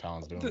don't know what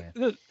Talon's doing there.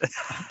 The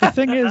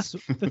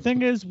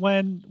thing is,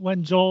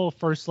 when Joel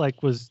first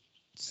was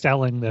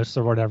selling this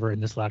or whatever in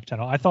this Slack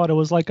channel, I thought it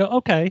was like,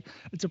 okay,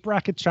 it's a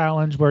bracket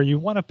challenge where you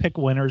want to pick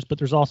winners, but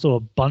there's also a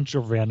bunch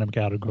of random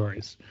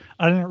categories.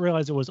 I didn't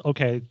realize it was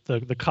okay.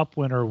 The cup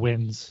winner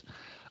wins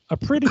a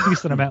pretty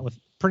decent amount with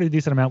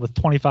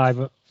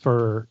 25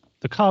 for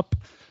the cup,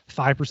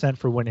 5%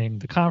 for winning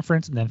the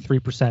conference, and then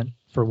 3%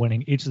 for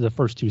winning each of the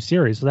first two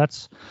series. So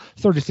that's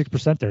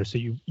 36% there. So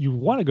you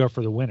want to go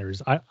for the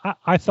winners.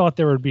 I thought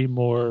there would be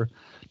more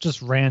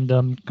just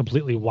random,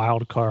 completely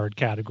wild card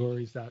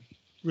categories that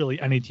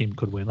really any team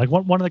could win. Like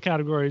one of the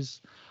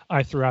categories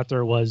I threw out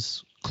there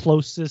was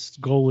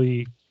closest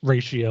goalie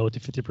ratio to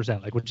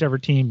 50%, like whichever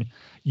team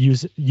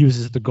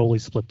uses the goalie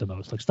split the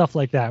most, like stuff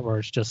like that, where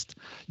it's just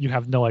you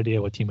have no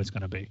idea what team it's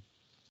going to be.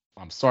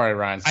 I'm sorry,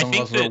 Ryan. Some of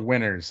us are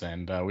winners,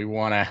 and we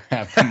want to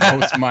have the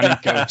most money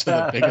go to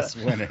the biggest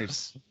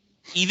winners.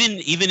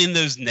 Even in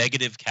those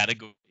negative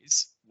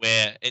categories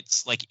where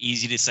it's like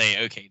easy to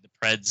say, okay, the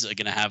Preds are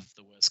going to have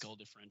the worst goal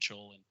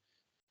differential, and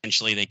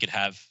potentially they could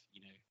have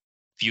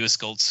fewest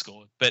goals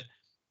scored. But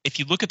if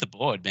you look at the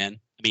board, man,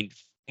 I mean,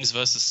 Flames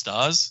versus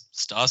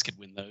Stars could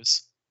win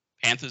those.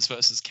 Panthers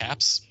versus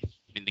Caps, I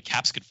mean, the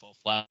Caps could fall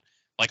flat.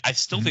 Like, I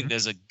still think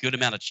there's a good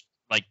amount of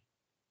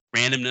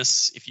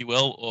randomness, if you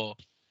will, or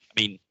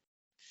I mean,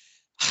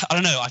 I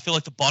don't know. I feel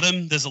like the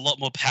bottom, there's a lot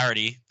more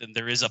parity than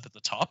there is up at the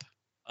top,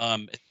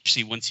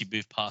 especially once you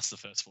move past the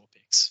first 4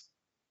 picks.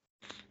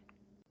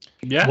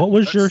 Yeah. What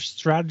was your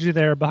strategy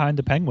there behind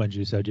the Penguins?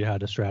 You said you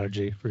had a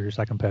strategy for your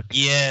second pick.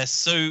 Yeah.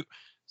 So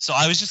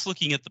I was just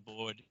looking at the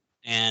board,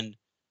 and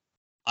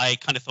I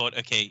kind of thought,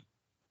 okay,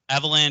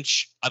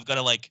 Avalanche, I've got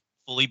to like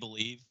fully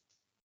believe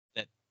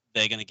that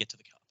they're going to get to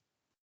the cup.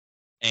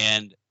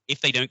 And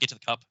if they don't get to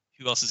the cup,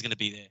 who else is going to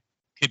be there?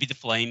 Could be the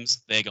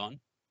Flames, they're gone.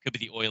 Could be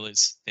the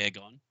Oilers, they're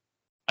gone.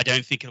 I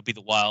don't think it'll be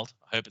the Wild.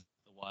 I hope it's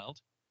the Wild.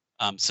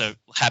 So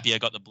happy I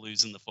got the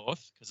Blues in the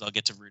 4th because I'll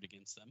get to root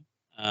against them.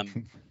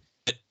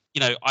 But,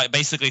 I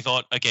basically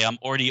thought, okay, I'm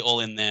already all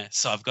in there,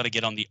 so I've got to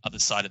get on the other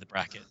side of the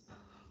bracket.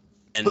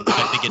 And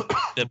I figured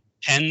the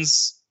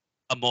Pens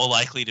are more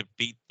likely to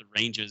beat the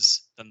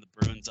Rangers than the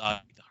Bruins are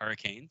the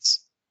Hurricanes.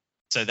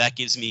 So that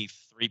gives me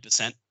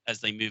 3% as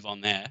they move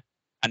on there.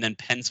 And then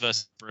Pens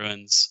versus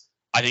Bruins,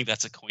 I think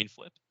that's a coin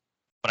flip.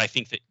 But I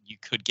think that you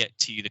could get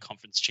to the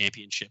conference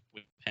championship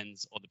with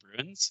Pens or the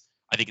Bruins.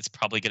 I think it's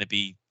probably going to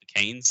be the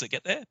Canes that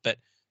get there. But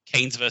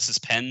Canes versus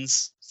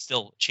Pens,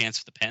 still a chance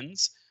for the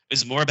Pens. It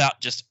was more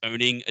about just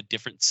owning a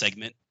different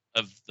segment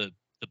of the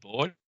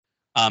board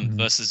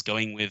versus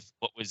going with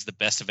what was the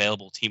best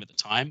available team at the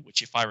time,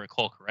 which, if I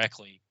recall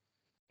correctly,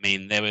 I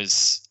mean, there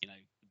was, the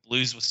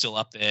Blues were still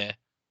up there,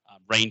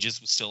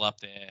 Rangers was still up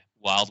there,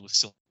 Wild was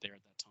still up there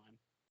at that time.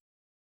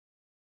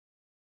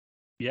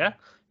 Yeah,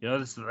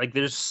 it's like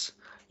there's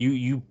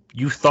you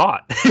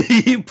thought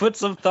you put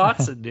some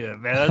thoughts into it,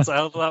 man. That's a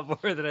hell of a lot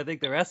more than I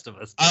think the rest of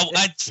us did.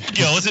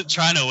 I wasn't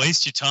trying to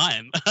waste your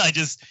time. I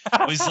just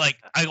was like,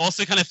 I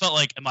also kind of felt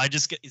like,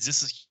 is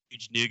this a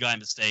huge new guy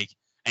mistake?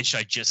 And should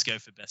I just go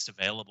for best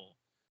available?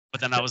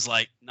 But then I was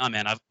like, no,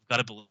 man, I've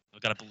got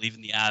to believe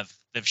in the Av.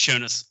 They've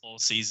shown us all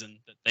season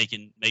that they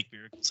can make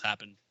miracles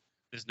happen.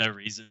 There's no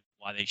reason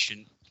why they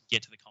shouldn't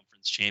get to the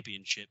conference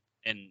championship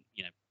and,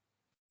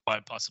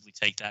 quite possibly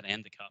take that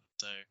and the cup.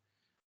 So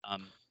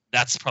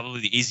that's probably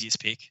the easiest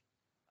pick.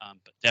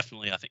 But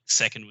definitely I think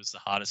second was the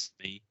hardest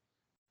for me.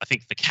 I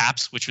think the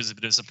Caps, which was a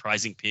bit of a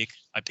surprising pick,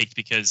 I picked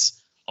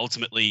because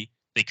ultimately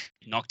they got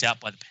knocked out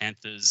by the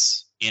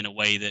Panthers in a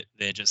way that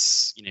they're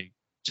just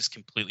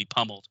completely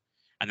pummeled,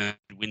 and then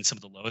win some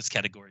of the lowest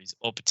categories.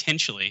 Or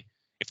potentially,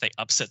 if they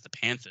upset the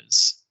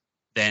Panthers,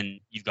 then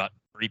you've got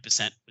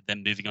 3% with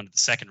them moving on to the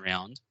second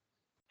round.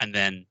 And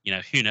then,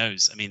 who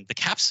knows? I mean, the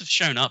Caps have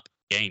shown up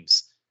in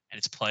games, and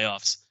it's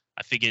playoffs.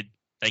 I figured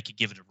they could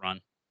give it a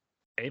run.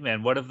 Hey,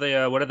 man, what have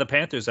the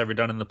Panthers ever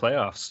done in the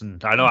playoffs?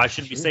 And I know I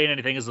shouldn't be saying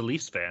anything as a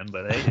Leafs fan,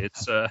 but hey,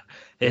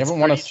 they haven't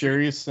won a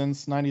series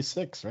since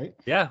 '96, right?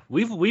 Yeah,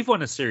 we've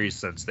won a series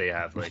since they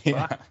have. Like,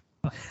 yeah.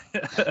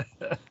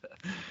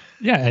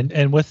 Yeah,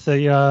 and with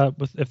the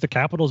if the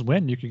Capitals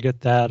win, you could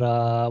get that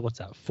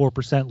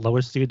 4%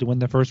 lowest seed to win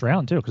the first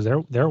round too, because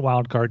they're a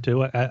wild card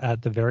too.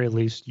 At the very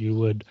least, you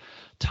would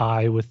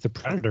tie with the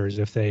Predators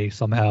if they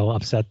somehow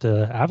upset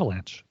the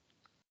Avalanche.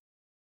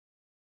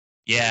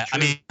 Yeah, I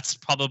mean, that's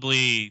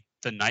probably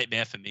the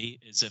nightmare for me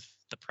is if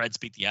the Preds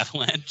beat the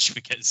Avalanche,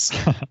 because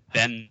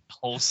then the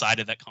whole side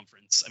of that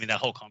conference, that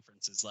whole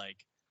conference is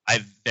like, I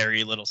have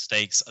very little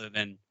stakes other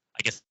than,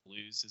 I guess,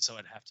 Blues, so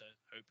I'd have to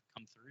hope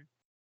come through.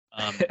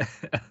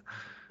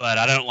 But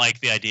I don't like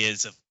the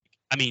ideas of,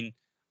 I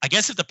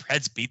guess if the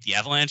Preds beat the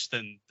Avalanche,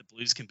 then the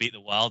Blues can beat the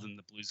Wild and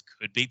the Blues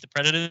could beat the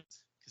Predators,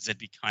 because they'd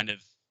be kind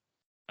of,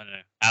 I don't know,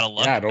 out of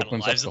luck. Yeah, it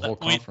opens up the whole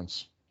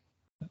conference.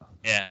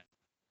 Yeah.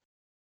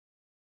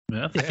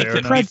 Yeah, I think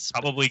the Preds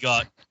probably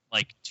got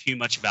like too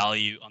much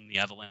value on the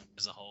Avalanche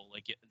as a whole.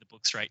 Like the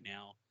books right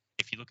now,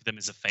 if you look at them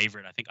as a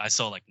favorite, I think I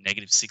saw like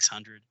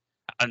 -600.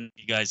 I don't know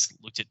if you guys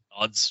looked at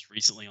odds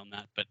recently on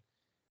that, but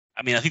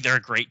I think they're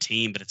a great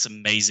team, but it's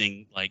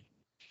amazing. Like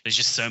there's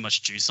just so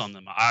much juice on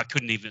them. I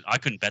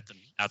couldn't bet them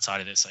outside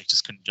of this. I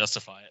just couldn't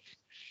justify it.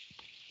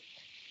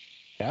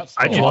 Yeah,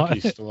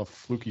 still a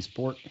fluky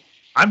sport.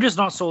 I'm just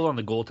not sold on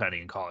the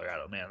goaltending in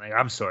Colorado, man. Like,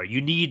 I'm sorry. You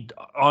need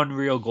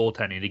unreal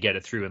goaltending to get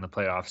it through in the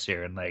playoffs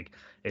here. And, like,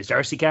 is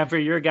Darcy Kemper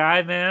your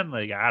guy, man?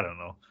 Like, I don't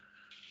know.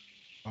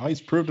 Well,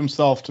 he's proved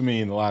himself to me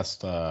in the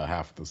last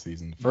half of the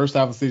season. First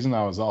half of the season,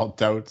 I was all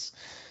doubts.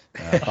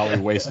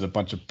 Probably wasted a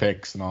bunch of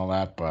picks and all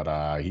that,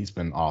 but he's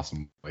been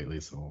awesome lately.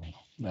 So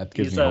that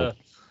gives me hope.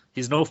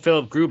 He's no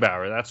Philip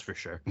Grubauer, that's for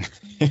sure.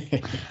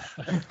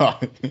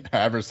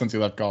 Ever since he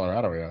left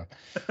Colorado,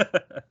 yeah.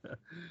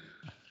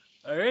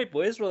 All right,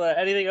 boys. Well,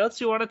 anything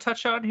else you want to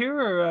touch on here,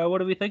 or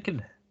what are we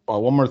thinking?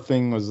 Well, one more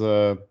thing was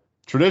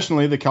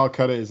traditionally the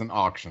Calcutta is an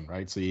auction,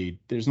 right? So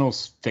there's no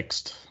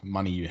fixed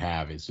money you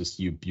have. It's just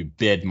you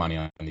bid money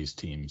on these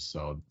teams.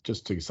 So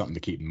just something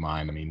to keep in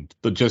mind.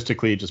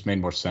 Logistically, it just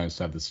made more sense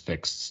to have this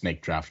fixed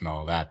snake draft and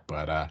all of that.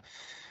 But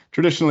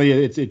traditionally,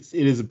 it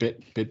is a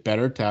bit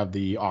better to have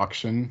the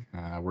auction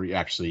where you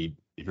actually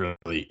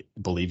really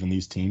believe in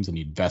these teams and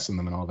you invest in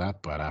them and all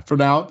that. But for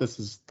now, this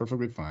is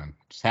perfectly fine.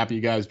 Just happy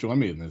you guys joined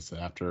me in this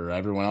after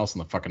everyone else in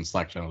the fucking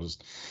Slack channel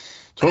just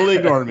totally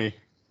ignored me.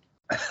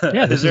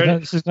 Yeah, this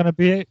is going to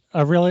be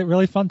a really,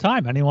 really fun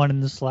time. Anyone in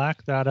the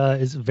Slack that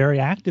is very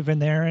active in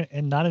there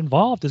and not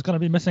involved is going to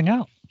be missing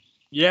out.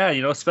 Yeah,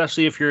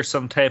 especially if you're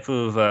some type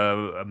of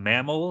a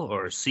mammal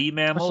or sea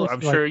mammal,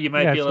 I'm sure you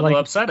might be a little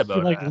upset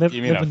about that. Live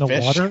in the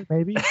water,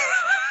 maybe?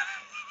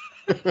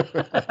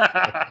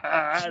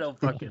 I don't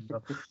fucking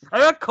know. I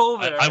got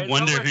COVID. I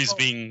wonder who's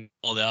being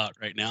called out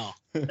right now.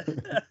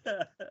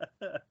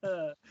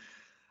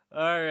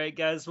 All right,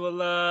 guys.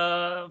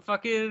 Well,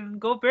 fucking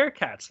go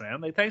Bearcats,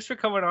 man. Like, thanks for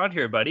coming on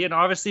here, buddy. And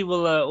obviously,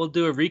 we'll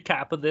do a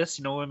recap of this.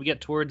 When we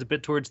get towards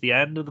the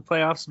end of the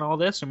playoffs and all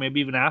this, or maybe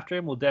even after.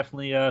 And we'll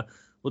definitely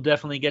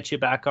get you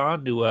back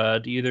on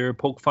to either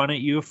poke fun at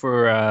you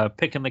for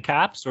picking the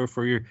Caps or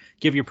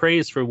give your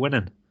praise for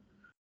winning.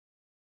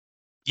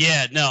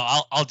 Yeah,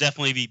 no, I'll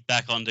definitely be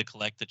back on to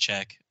collect the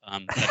check.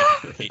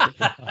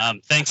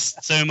 Thanks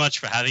so much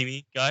for having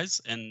me,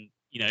 guys, and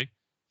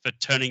for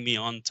turning me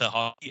on to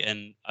hockey.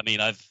 And I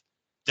mean, I've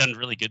done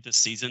really good this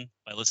season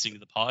by listening to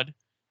the pod.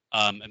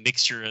 A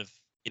mixture of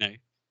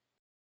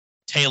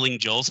tailing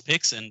Joel's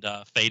picks and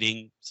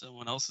fading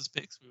someone else's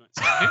picks. We won't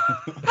say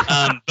who.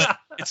 But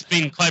it's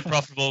been quite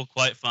profitable,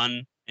 quite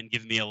fun, and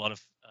given me a lot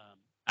of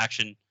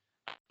action.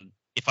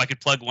 If I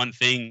could plug one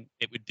thing,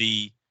 it would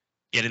be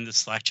get in the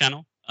Slack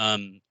channel.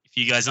 If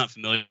you guys aren't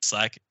familiar with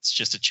Slack, it's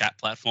just a chat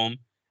platform.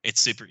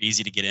 It's super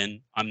easy to get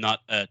in. I'm not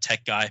a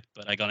tech guy,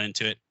 but I got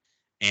into it,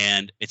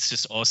 and it's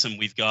just awesome.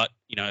 We've got,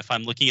 if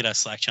I'm looking at our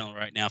Slack channel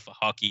right now for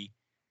hockey,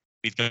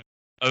 we've got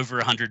over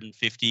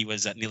 150,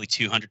 nearly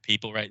 200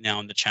 people right now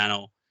on the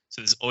channel.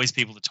 So there's always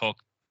people to talk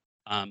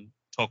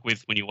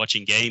with when you're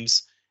watching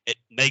games. It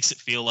makes it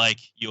feel like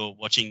you're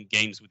watching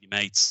games with your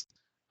mates,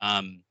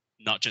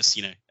 not just,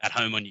 at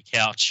home on your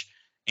couch.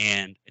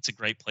 And it's a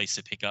great place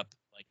to pick up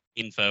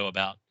info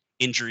about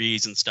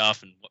injuries and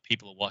stuff and what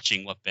people are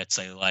watching, what bets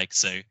they like.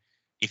 So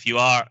if you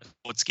are a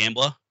sports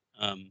gambler,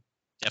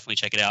 definitely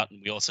check it out.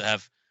 And we also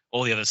have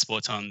all the other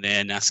sports on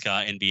there: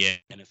 NASCAR, NBA,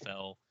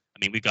 NFL. I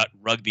mean, we've got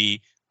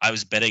rugby. I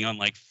was betting on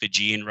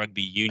Fijian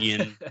rugby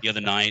union the other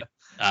night.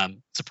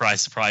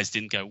 Surprise, surprise,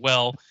 didn't go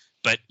well.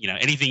 But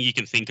anything you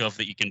can think of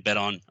that you can bet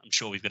on, I'm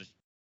sure we've got to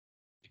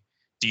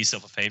do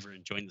yourself a favor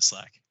and join the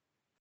Slack.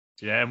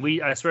 Yeah,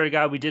 and I swear to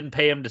God, we didn't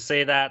pay him to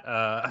say that.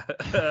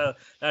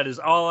 That is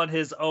all on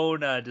his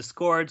own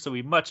Discord, so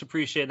we much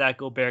appreciate that.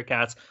 Go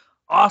Bearcats.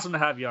 Awesome to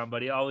have you on,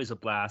 buddy. Always a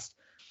blast.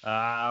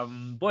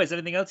 Boys,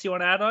 anything else you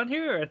want to add on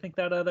here? I think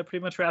that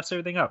pretty much wraps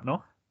everything up,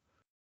 no?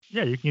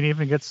 Yeah, you can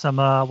even get some,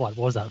 what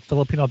was that,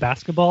 Filipino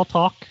basketball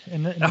talk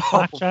in the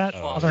Slack chat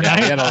other night.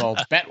 We had a little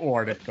bet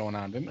war that's going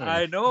on, didn't we?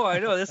 I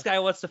know. This guy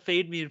wants to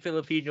fade me in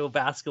Filipino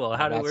basketball.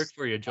 How did it work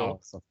for you,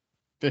 Joel?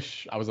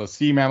 Fish. I was a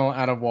sea mammal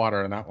out of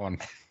water in that one.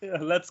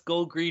 Let's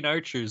go Green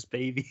Archers,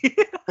 baby.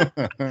 Fuck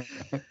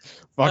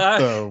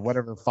the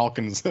whatever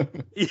Falcons.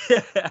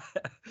 Yeah.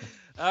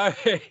 All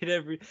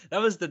right,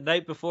 that was the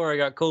night before I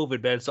got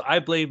COVID, man. So I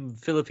blame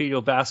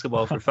Filipino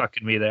basketball for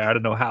fucking me there. I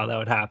don't know how that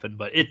would happen,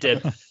 but it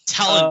did.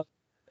 Talon,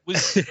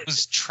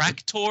 was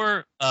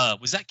Tractor,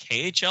 was that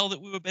KHL that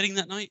we were betting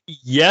that night?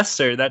 Yes,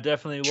 sir. That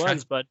definitely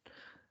was, but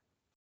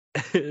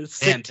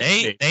and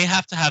they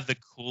have to have the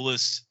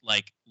coolest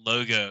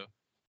logo.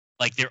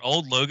 Their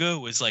old logo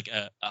was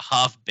a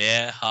half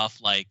bear, half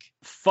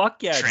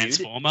fuck yeah,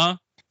 transformer. Dude.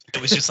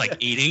 It was just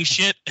eating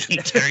shit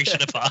and tearing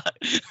shit apart.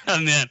 Oh,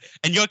 man.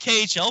 And your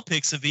KHL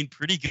picks have been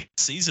pretty good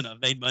this season. I've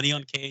made money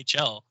on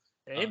KHL.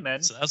 Hey,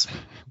 man. So that's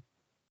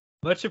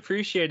much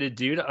appreciated,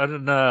 dude.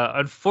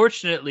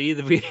 Unfortunately,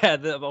 we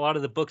had a lot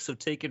of the books have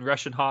taken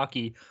Russian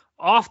hockey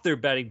off their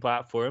betting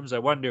platforms. I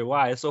wonder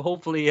why. So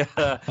hopefully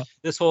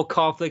this whole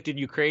conflict in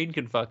Ukraine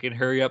can fucking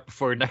hurry up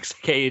before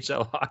next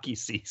KHL hockey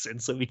season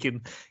so we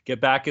can get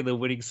back in the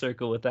winning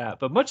circle with that.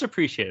 But much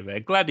appreciated,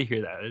 man. Glad to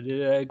hear that.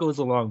 It goes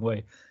a long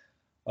way.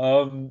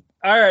 All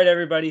right,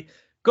 everybody.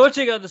 Go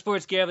check out the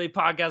Sports Gambling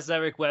Podcast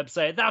Network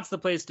website. That's the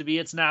place to be.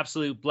 It's an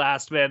absolute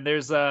blast, man.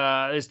 There's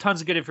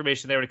tons of good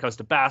information there when it comes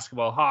to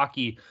basketball,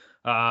 hockey,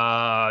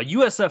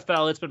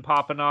 USFL. It's been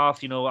popping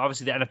off.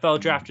 Obviously the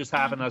NFL draft just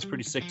happened. That's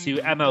pretty sick too.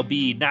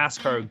 MLB,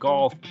 NASCAR,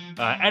 golf,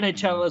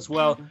 NHL as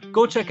well.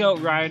 Go check out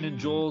Ryan and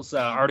Joel's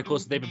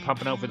articles that they've been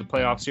pumping out for the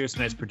playoffs here.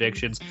 Some nice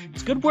predictions.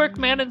 It's good work,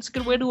 man, and it's a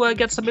good way to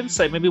get some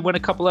insight. Maybe win a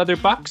couple other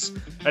bucks.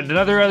 And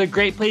another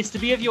great place to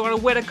be if you want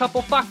to win a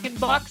couple fucking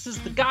bucks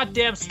is the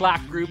goddamn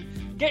Slack group.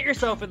 Get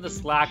yourself in the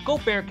Slack. Go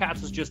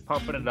Bearcats is just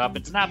pumping it up.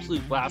 It's an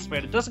absolute blast,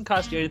 man. It doesn't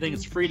cost you anything.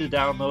 It's free to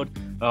download.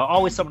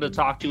 Always someone to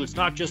talk to. It's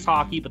not just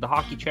hockey, but the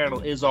hockey channel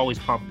is always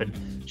pumping.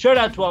 Shout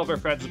out to all of our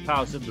friends and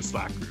pals in the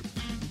Slack group.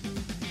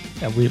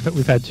 Yeah,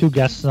 we've had two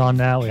guests on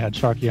now. We had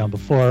Sharky on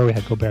before. We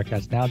had Go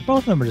Bearcats now.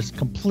 Both of them are just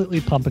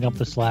completely pumping up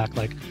the Slack.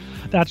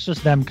 That's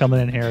just them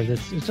coming in here.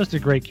 It's just a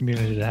great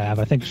community to have.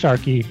 I think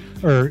Sharky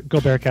or Go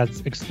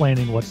Bearcats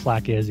explaining what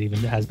Slack is even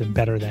has been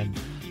better than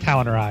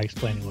Talon or I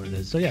explaining what it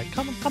is. So yeah,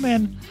 come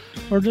in.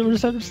 We're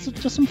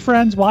just some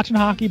friends watching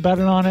hockey,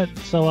 betting on it,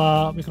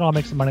 so we can all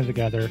make some money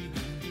together.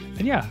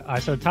 And yeah, I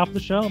said at the top of the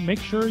show, make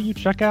sure you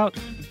check out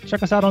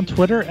check us out on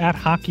Twitter at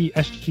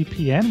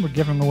HockeySGPN. We're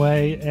giving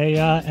away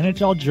a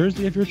NHL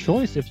jersey of your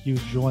choice if you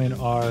join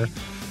our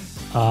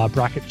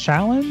bracket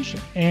challenge,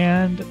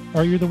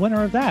 or you're the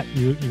winner of that.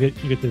 You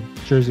get the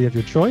jersey of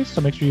your choice.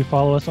 So make sure you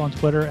follow us on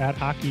Twitter at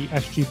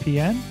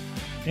HockeySGPN,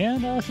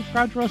 and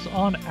subscribe to us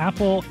on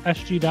Apple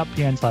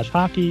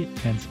sg.pn/hockey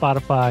and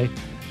Spotify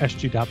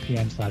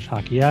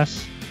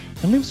sg.pn/hockeys.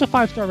 And leave us a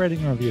 5-star rating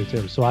and review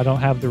too, so I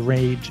don't have the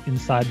rage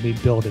inside me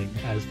building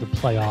as the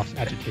playoff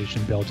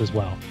agitation builds as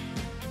well.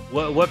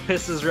 What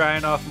pisses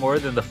Ryan off more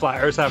than the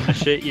Flyers having a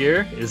shit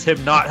year is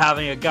him not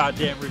having a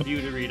goddamn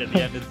review to read at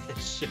the end of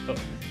this show.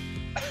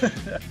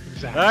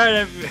 Exactly. All right,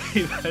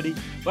 everybody.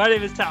 My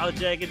name is Talon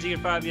Jenkins. You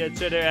can find me on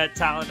Twitter at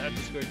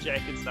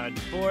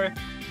Talon_Jenkins94.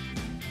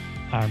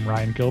 I'm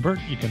Ryan Gilbert.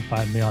 You can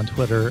find me on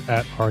Twitter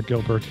at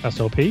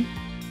rgilbertsop.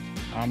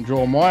 I'm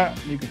Joel Moya.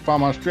 You can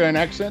find my Australian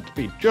accent to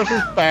be just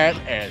as bad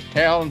as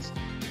Talon's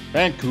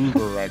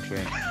Vancouver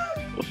accent.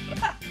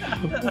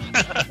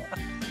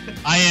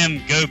 I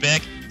am Go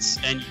Beck,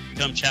 and you can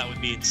come chat with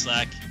me in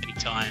Slack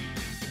anytime.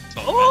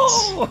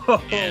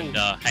 And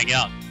hang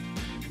out.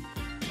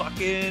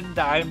 Fucking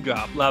dime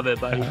drop. Love it,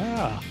 buddy.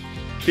 Ah.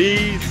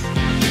 Peace.